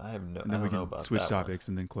 because I have no. And I then we don't know can about switch that one. topics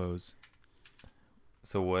and then close.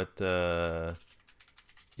 So what?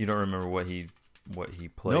 You don't remember what he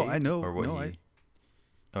played? No, I know. Or what No, he?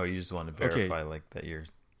 Oh, you just want to Okay. verify like that you're.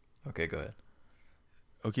 Okay, go ahead.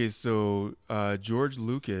 Okay, so George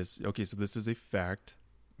Lucas. Okay, so this is a fact.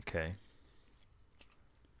 Okay.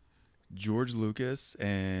 George Lucas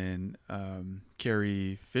and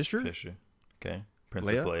Carrie Fisher. Okay.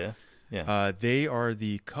 Princess Leia. Yeah. They are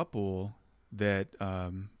the couple that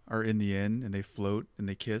are in the end, and they float and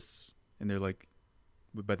they kiss, and they're like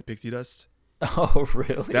by the pixie dust. Oh,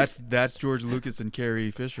 really? That's George Lucas and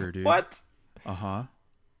Carrie Fisher, dude. What? I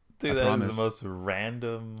Dude, that is promise. the most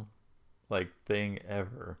random thing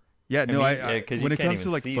ever. Yeah, no, mean, I 'cause you when it can't comes to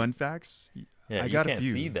even like see- fun facts, Yeah, I you got can't a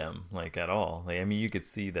few. see them like at all. Like, I mean, you could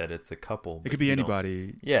see that it's a couple. It but could be you don't-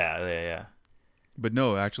 anybody, Yeah. but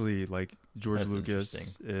no, actually, like George That's Lucas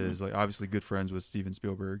interesting. is like obviously good friends with Steven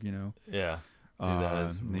Spielberg, you know. Yeah. Dude, that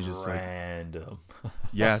is and they just, like- random.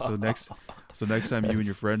 Yeah, so next time you and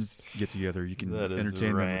your friends get together, you can That is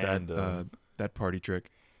entertain them with random. that party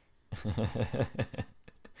trick.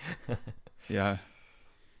 Yeah.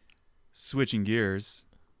 Switching gears,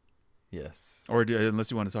 Yes. or unless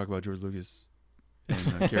you want to talk about George Lucas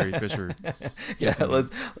and Carrie Fisher. Yeah, kissing.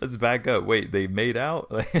 let's back up. Wait, they made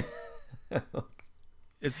out? Like,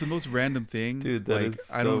 It's the most random thing, Dude, that like,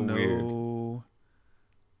 is I don't so know. weird.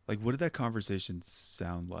 Like, what did that conversation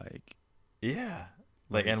sound like? yeah.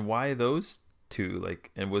 Like, and why those two?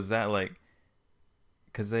 Like, and was that like,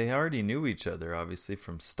 because they already knew each other, obviously,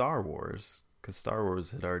 from Star Wars. Because Star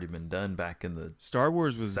Wars had already been done back in the Star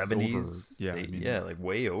Wars was 70s. over. Yeah, I mean, yeah, like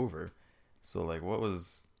way over. So, like, what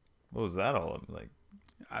was that all of? Like,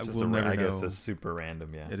 I it's just will never I know. guess it's super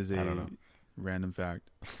random. Yeah, It is I a don't know. random fact.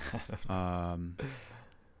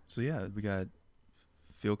 So yeah, we got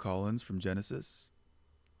Phil Collins from Genesis.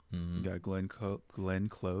 Mhm. We got Glenn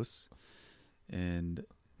Close, and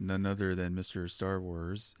none other than Mr. Star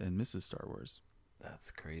Wars and Mrs. Star Wars.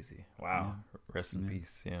 That's crazy. Wow. Rest in Yeah.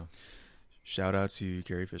 peace. Yeah. Shout out to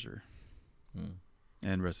Carrie Fisher, Mm.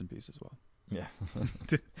 and rest in peace as well. Yeah.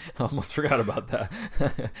 I almost forgot about that.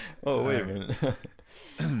 Oh, wait a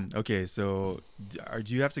minute. Okay, so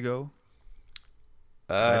do you have to go?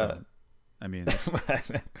 'Cause I don't. I mean,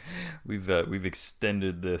 we've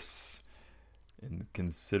extended this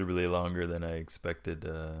considerably longer than I expected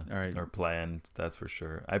all right. or planned. That's for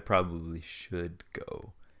sure. I probably should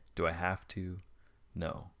go. Do I have to?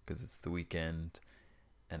 No, because it's the weekend,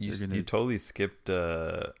 and you totally skipped.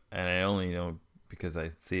 And I only know because I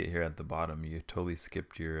see it here at the bottom. You totally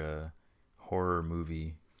skipped your horror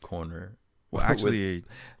movie corner. Well, actually,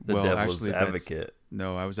 The Devil's that's- Advocate.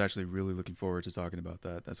 No, I was actually really looking forward to talking about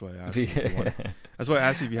that. That's why I asked. That's why I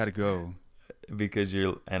asked you if you had to go. Because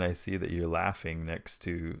I see that you're laughing next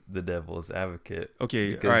to The Devil's Advocate.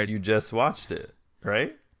 Okay, Because all right. you just watched it,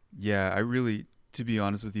 right? Yeah, to be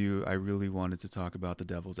honest with you, I really wanted to talk about The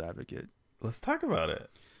Devil's Advocate. Let's talk about it.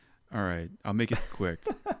 All right, I'll make it quick.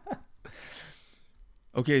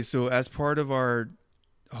 Okay, so as part of our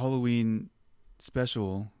Halloween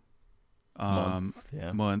special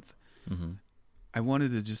Yeah. month, Mm-hmm. I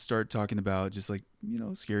wanted to just start talking about just like,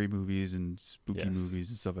 scary movies and spooky Yes. movies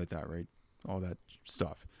and stuff like that, right? All that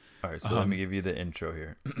stuff. All right, so let me give you the intro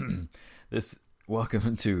here.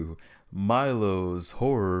 Welcome to Milo's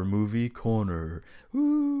Horror Movie Corner.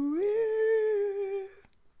 Ooh,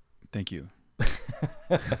 Thank you.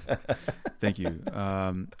 Thank you.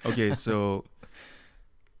 Okay, so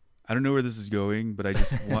I don't know where this is going, but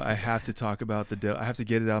I have to talk about I have to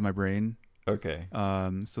get it out of my brain. Okay.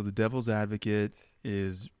 So The Devil's Advocate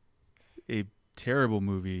is a terrible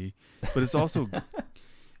movie, but it's also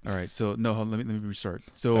all right. So no, let me restart.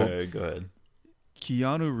 So All right, go ahead.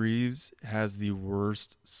 Keanu Reeves has the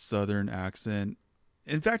worst Southern accent.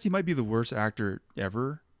 In fact, he might be the worst actor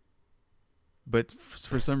ever. But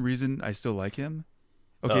for some reason, I still like him.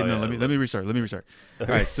 Okay, let me restart. All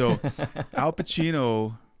right, so Al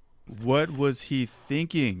Pacino, what was he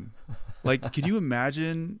thinking? Like, can you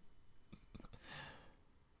imagine,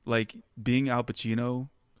 like, being Al Pacino,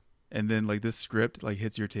 and then like this script like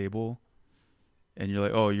hits your table, and you're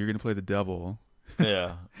like, oh, you're gonna play the devil.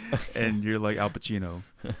 Yeah. And you're like Al Pacino.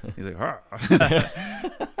 He's like,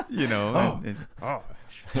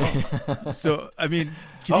 So, I mean,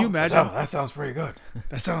 can you imagine? Oh, that sounds pretty good.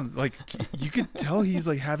 That sounds like you could tell he's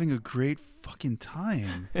like having a great fucking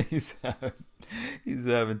time. He's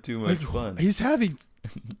having too much fun. He's having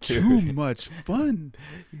too much fun.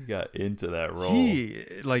 He got into that role. He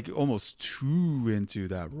like almost too into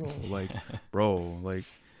that role. Like, bro, like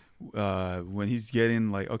when he's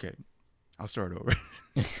getting like, okay, I'll start over.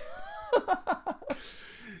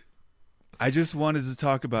 I just wanted to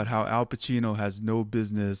talk about how Al Pacino has no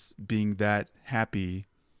business being that happy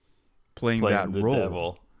playing that the role.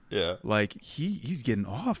 Devil. Yeah. Like he's getting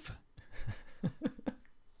off.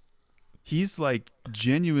 He's like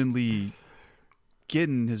genuinely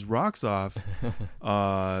getting his rocks off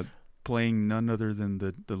playing none other than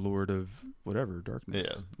the Lord of whatever, darkness.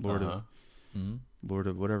 Yeah. Lord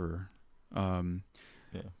of whatever.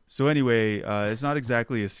 Yeah. So anyway, it's not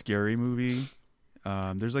exactly a scary movie.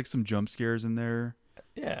 There's like some jump scares in there.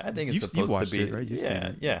 Yeah, I think it's You've supposed watched to be. it, right? You've seen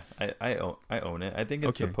it. Yeah. I own it. I think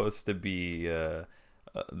it's Okay. supposed to be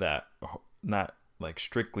that not like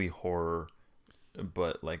strictly horror,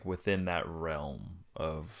 but like within that realm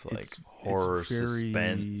of like It's horror,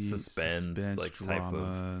 very suspense, like type of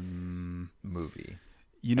drama. movie.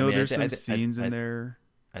 There's some scenes in there.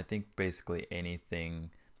 I think basically anything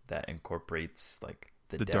that incorporates like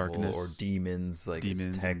the devil darkness, or demons, like demons,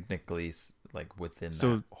 it's technically like within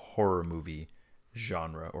So- that horror movie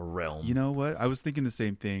genre or realm. You know what? I was thinking the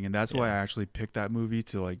same thing, and that's why I Yeah. actually picked that movie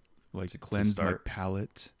to like To cleanse my start.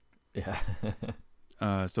 palate. Yeah.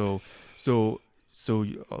 So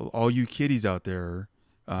all you kiddies out there,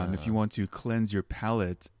 if you want to cleanse your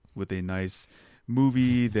palate with a nice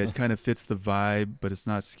movie that kind of fits the vibe, but it's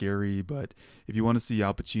not scary. But if you want to see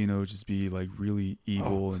Al Pacino just be like really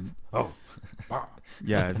evil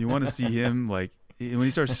yeah, if you want to see him like when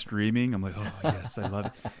he starts screaming, I'm like, oh yes, I love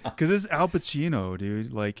it, because it's Al Pacino,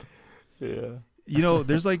 dude. Like, Yeah.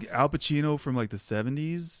 there's like Al Pacino from like the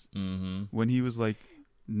 70s Mm-hmm. when he was like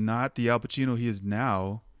not the Al Pacino he is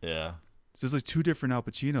now. Yeah. So there's like two different Al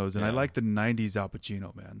Pacinos, and I Yeah. like the 90s Al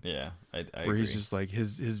Pacino, man. Yeah. I Where agree. he's just like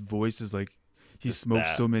his voice is like he Just smoked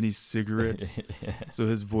that. so many cigarettes, Yeah. so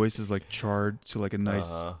his voice is like charred to like a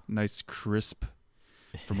nice Uh-huh. nice crisp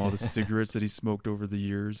from all the cigarettes that he smoked over the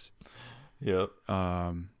years. Yep.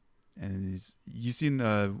 And you seen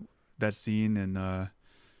that scene in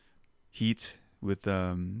Heat with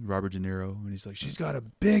Robert De Niro when he's like, she's got a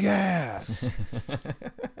big ass.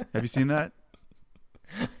 Have you seen that?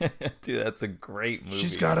 Dude, that's a great movie.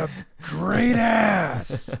 She's got a great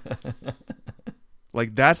ass.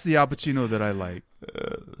 Like, that's the Al Pacino that I like.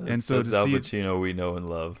 And so that's to Al see it- Pacino we know and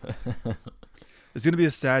love. It's gonna be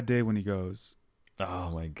a sad day when he goes. Oh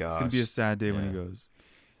my gosh. It's gonna be a sad day when he Yeah. goes.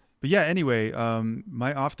 But yeah, anyway,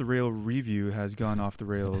 my off the rail review has gone off the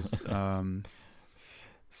rails.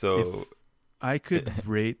 So I could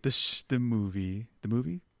rate the movie.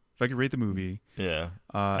 If I could rate the movie, yeah.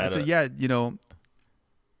 I'd say yeah,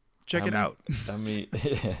 check How it many- out.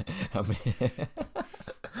 how many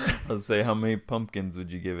Let's say, how many pumpkins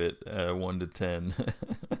would you give it 1 to 10?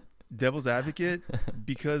 Devil's Advocate,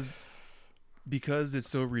 because it's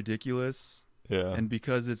so ridiculous, Yeah. and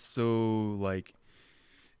because it's so like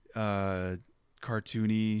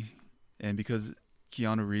cartoony, and because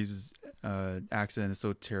Keanu Reeves' accent is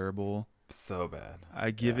so terrible, So bad.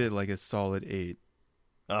 I give Yeah. it like a solid 8.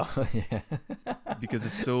 Oh yeah. because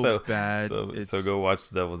it's so, so bad. so go watch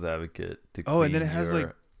The Devil's Advocate to and then it has your,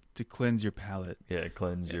 like to cleanse your palate. yeah,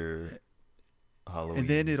 cleanse your Halloween. And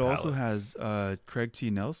then it also palate. has Craig T.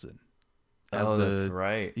 Nelson. As That's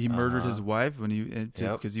right. He murdered his wife when Yep.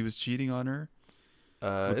 because he was cheating on her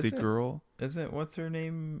with the girl. Isn't what's her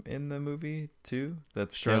name in the movie too?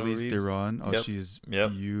 That's Charlize Theron. Oh, Yep. she's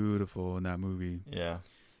Yep. beautiful in that movie. Yeah.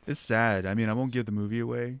 It's sad. I mean, I won't give the movie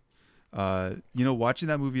away. You know, watching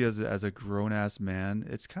that movie as a grown ass man,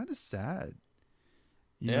 it's kind of sad.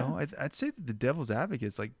 You know, I'd say that The Devil's Advocate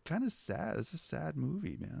is like kind of sad. It's a sad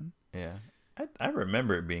movie, man. Yeah. I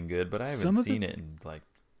remember it being good, but I haven't seen it in like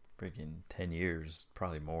freaking 10 years,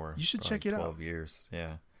 probably more. You should probably check it 12 out. years.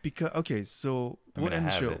 Yeah. Because okay, so we'll end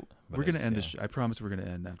the show. We're gonna end the show. I promise we're gonna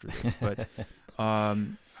end after this. But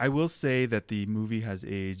I will say that the movie has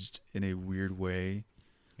aged in a weird way.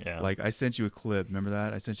 Yeah. Like I sent you a clip. Remember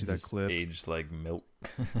that? I sent you that clip. Aged like milk.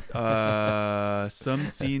 Some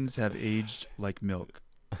scenes have aged like milk.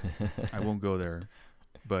 I won't go there,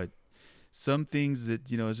 but some things that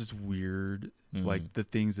it's just weird, like the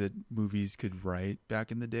things that movies could write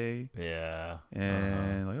back in the day. Yeah,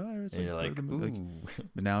 and it's and like, you're like, ooh.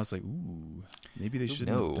 but now it's like, ooh, maybe they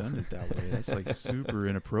shouldn't no. have done it that way. That's like super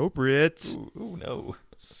inappropriate. Ooh, no.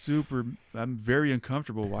 Super. I'm very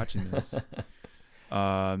uncomfortable watching this.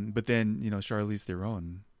 But then Charlize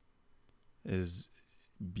Theron is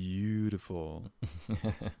beautiful.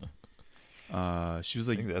 She was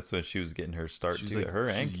like, I think that's when she was getting her start too. Like, her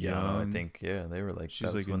and Keanu, I think, yeah, they were like,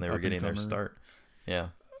 that's like when they were getting their start. Yeah,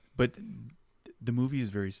 but the movie is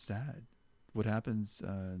very sad. What happens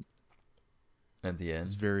at the end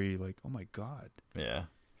is very like, oh my god, yeah,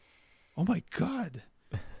 oh my god.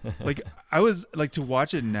 Like I was like to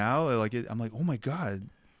watch it now, I'm like, oh my god,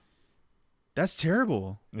 that's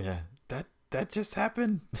terrible. Yeah, that just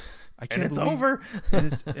happened. I can't and it's believe, over.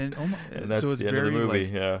 and oh my, and that's so it's the end very of the movie.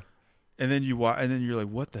 like, yeah. And then and then you're like,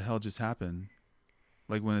 what the hell just happened?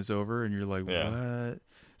 Like when it's over, and you're like, what?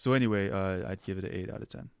 So anyway, I'd give it an 8 out of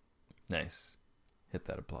 10. Nice. Hit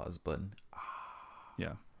that applause button.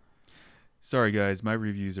 Yeah. Sorry guys, my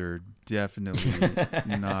reviews are definitely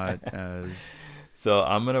not as. So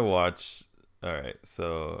I'm gonna watch. All right.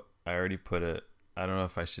 So I already put it. I don't know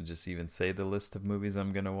if I should just even say the list of movies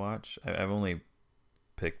I'm gonna watch. I've only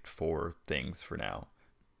picked 4 things for now,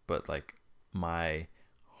 but like my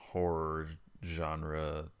horror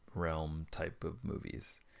genre realm type of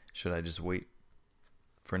movies. Should I just wait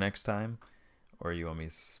for next time, or you want me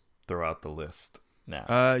to throw out the list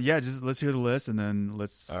now? Yeah, just let's hear the list and then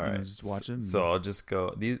let's just watch them. So I'll just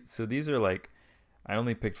go. These are like, I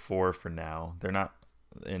only picked 4 for now. They're not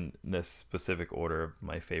in this specific order of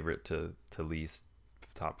my favorite to least,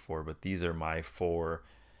 top 4, but these are my 4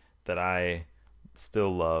 that I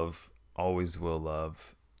still love, always will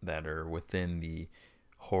love, that are within the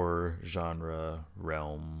horror genre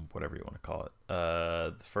realm, whatever you want to call it.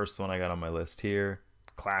 The first one I got on my list here,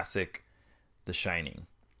 classic, The Shining.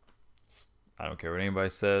 I don't care what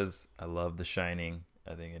anybody says, I love The Shining.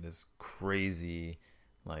 I think it is crazy,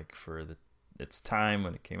 like for its time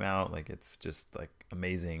when it came out. Like it's just like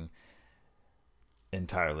amazing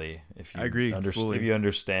entirely. If you I agree fully. If you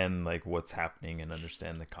understand like what's happening and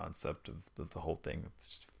understand the concept of the whole thing,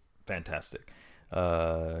 it's just fantastic.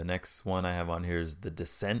 Next one I have on here is The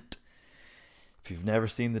Descent. If you've never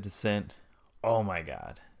seen The Descent, oh my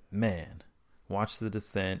god, man, watch The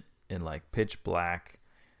Descent in like pitch black.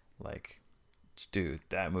 Like, dude,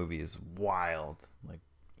 that movie is wild. Like,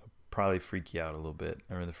 probably freak you out a little bit.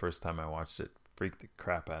 I remember the first time I watched it, freaked the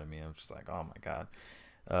crap out of me. I was just like, oh my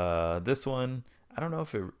god. This one, I don't know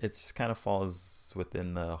if it just kind of falls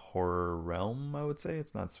within the horror realm, I would say.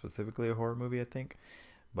 It's not specifically a horror movie, I think.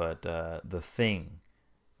 But The Thing,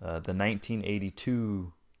 the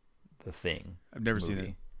 1982 The Thing. I've never movie. seen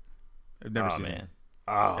it. I've never seen it.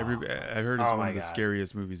 Oh, I heard it's one of the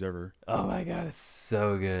scariest movies ever. Oh my god, it's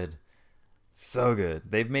so good. So good.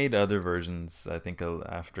 They've made other versions, I think,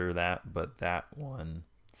 after that, but that one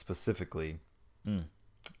specifically,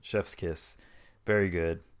 chef's kiss. Very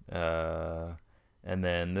good. And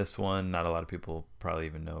then this one, not a lot of people probably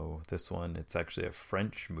even know this one. It's actually a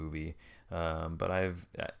French movie, but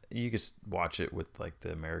you could watch it with like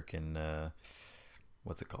the American,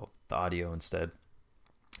 what's it called? The audio instead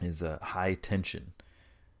is High Tension.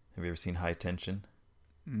 Have you ever seen High Tension?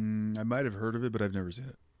 I might have heard of it, but I've never seen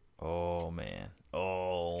it. Oh man,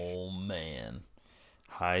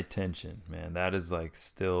 High Tension, man. That is like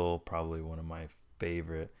still probably one of my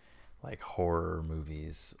favorite like horror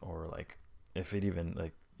movies, or like if it even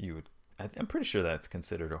like you would. I'm pretty sure that's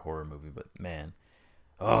considered a horror movie, but man,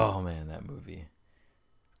 oh man, that movie,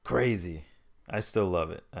 crazy. I still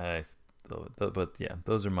love it. But yeah,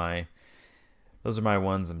 those are my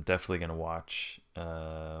ones I'm definitely gonna watch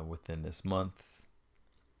within this month.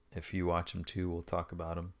 If you watch them too, we'll talk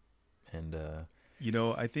about them. And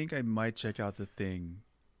I think I might check out The Thing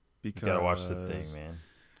because you gotta watch The Thing, man.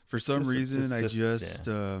 For some reason,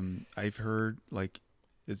 I've heard like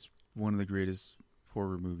it's one of the greatest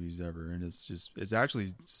horror movies ever, and it's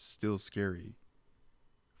actually still scary.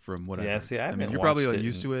 From what I see, I mean, you're probably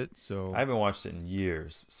used to it, so I haven't watched it in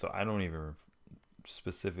years, so I don't even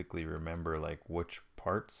specifically remember like which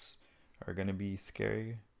parts are gonna be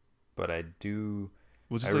scary, but I do.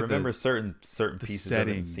 Well, I remember certain pieces of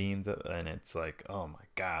it and scenes, and it's like, oh my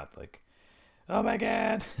god, like, oh my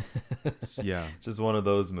god, yeah, just one of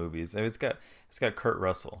those movies. And it's got Kurt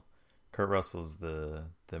Russell. Kurt Russell's the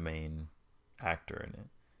main actor in it.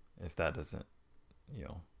 If that doesn't,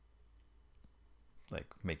 like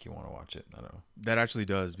make you want to watch it, I don't know. That actually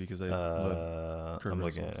does, because I love Kurt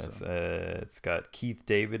Russell. It's got Keith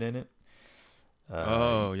David in it.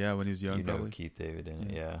 Yeah, when he was young, probably. Keith David in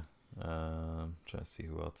it, yeah. Trying to see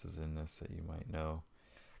who else is in this that you might know.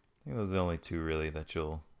 I think those are the only two really that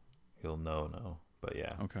you'll know. But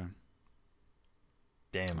yeah. Okay.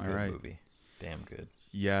 Damn good movie. Damn good.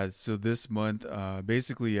 Yeah, so this month,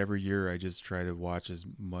 basically every year I just try to watch as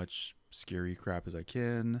much scary crap as I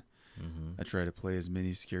can. Mm-hmm. I try to play as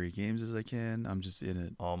many scary games as I can. I'm just in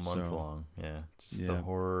it all month long. Yeah, just the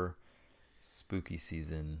horror spooky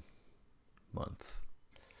season month.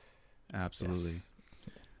 Absolutely. Yes.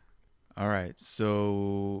 All right,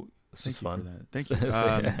 so this was fun. Thank you. This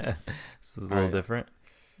is a little different.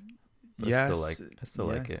 Yeah, I still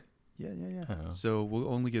like it. Yeah. So we'll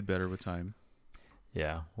only get better with time.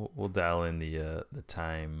 Yeah, we'll dial in the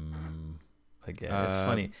time again.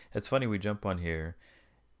 It's funny we jump on here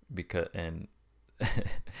because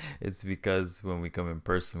it's because when we come in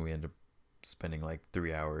person we end up spending like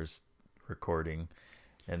 3 hours recording,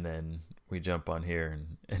 and then we jump on here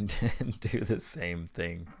and do the same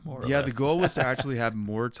thing more or less. The goal was to actually have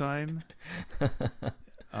more time,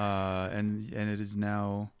 and it is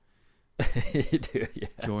now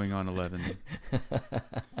going on 11.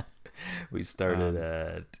 We started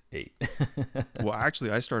at 8. Well,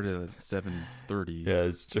 actually I started at 7:30. Yeah,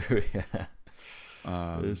 it's true. Yeah,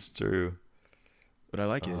 it's true. But I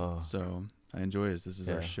like it, so I enjoy this. This is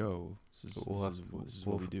our show. This is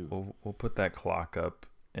what we do. We'll put that clock up,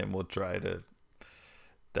 and we'll try to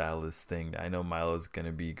dial this thing. I know Milo's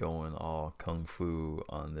gonna be going all kung fu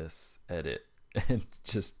on this edit and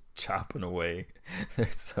just chopping away.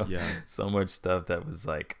 There's so much stuff that was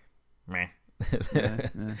like meh.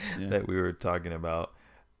 That we were talking about,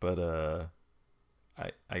 but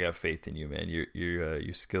I got faith in you, man.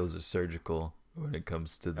 Your skills are surgical when it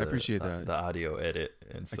comes to I appreciate that. The audio edit,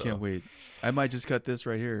 and so I can't wait. I might just cut this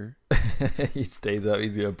right here. He stays up.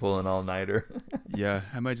 He's gonna pull an all-nighter. Yeah,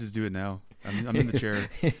 I might just do it now. I'm in the chair.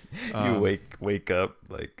 You wake up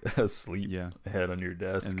like asleep. Yeah, head on your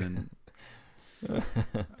desk, and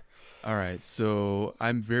then. All right, so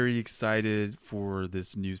I'm very excited for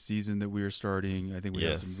this new season that we are starting. I think we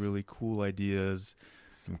have some really cool ideas.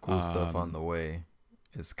 Some cool stuff on the way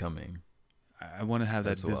is coming. I want to have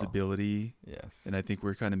that visibility. Yes. And I think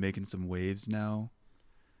we're kind of making some waves now.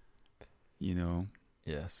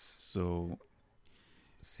 Yes. So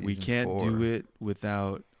Season we can't 4. do it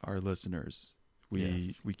without our listeners.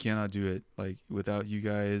 We cannot do it without you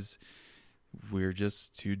guys. We're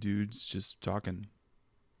just two dudes just talking.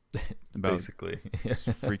 About basically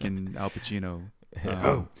freaking Al Pacino.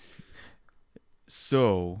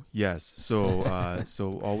 So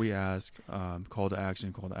all we ask, call to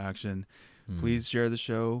action. Please share the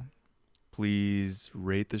show. Please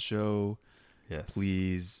rate the show. Yes.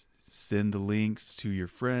 Please send the links to your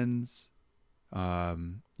friends.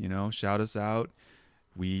 Shout us out.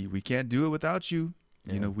 We can't do it without you.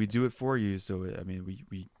 We do it for you. So I mean,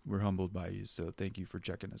 we're humbled by you. So thank you for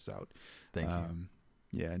checking us out. Thank you.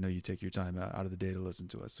 Yeah, I know you take your time out of the day to listen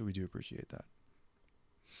to us, so we do appreciate that.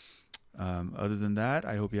 Other than that,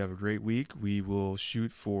 I hope you have a great week. We will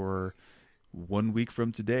shoot for 1 week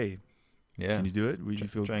from today. Yeah. Can you do it?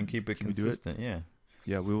 Try and keep it consistent, yeah.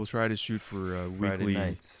 Yeah, we will try to shoot for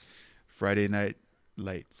weekly Friday night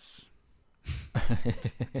lights.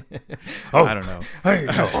 I don't know.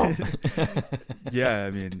 Yeah, I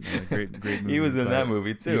mean, great movie. He was in that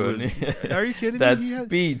movie too. Are you kidding me? That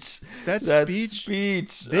speech.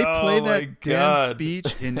 They play that damn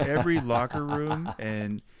speech in every locker room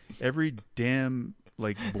and every damn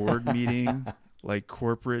board meeting,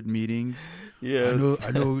 corporate meetings. Yes. I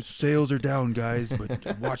know sales are down, guys,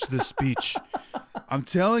 but watch this speech. I'm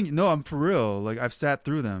telling you, no, I'm for real. I've sat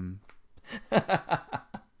through them.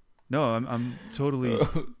 No, I'm totally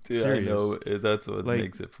Dude, serious. I know that's what Like-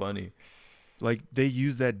 makes it funny. Like they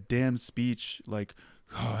use that damn speech. Like,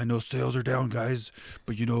 oh, I know sales are down, guys,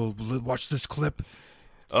 but watch this clip.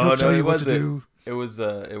 Oh He'll no, tell it you what to wasn't. do. It was.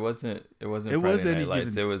 It wasn't. It Friday was Night Any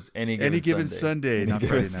Lights. Given- It was any given Sunday, Any not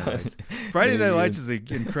Given Friday Night Sunday. Lights. Friday Any Night Given- Lights is an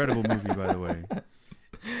incredible movie, by the way.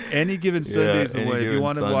 Any Given Yeah, Sunday is the Any one. If you Given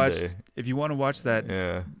want to watch, Sunday. if you want to watch that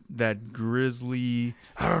Yeah. that grisly,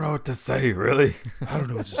 I don't know what to say. Really. I don't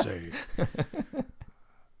know what to say.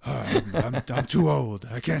 I'm too old.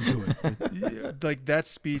 I can't do it. Like that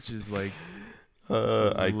speech is like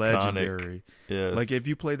Iconic. legendary. Yes. Like if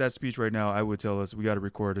you played that speech right now, I would tell us we got to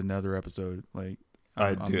record another episode. Like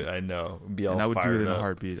I do. I know. Be all and I would do it fired in a up.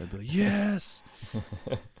 heartbeat. I'd be like, yes,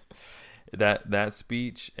 That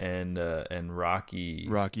speech and Rocky's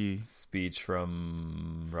Rocky. speech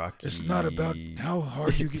from Rocky. It's not about how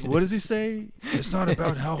hard you can. What does he say? It's not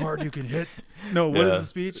about how hard you can hit. No, what is Yeah. the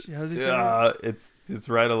speech? How does he say? Yeah, it's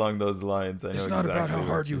right along those lines. I know It's not about exactly how what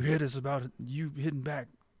hard you hit. It's about you hitting back.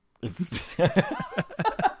 It's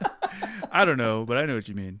I don't know, but I know what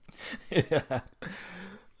you mean. yeah.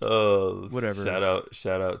 Oh, Whatever.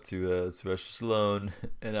 Shout out to Sylvester Stallone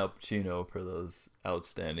and Al Pacino for those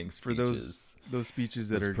outstanding For speeches. those speeches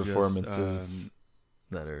that those are performances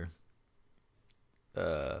that are.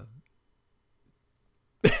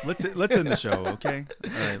 Let's end the show, okay? All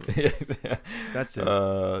right, that's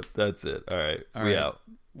it. That's it. All right. All We right. out.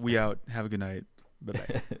 We out. Have a good night. Bye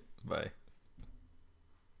bye. Bye.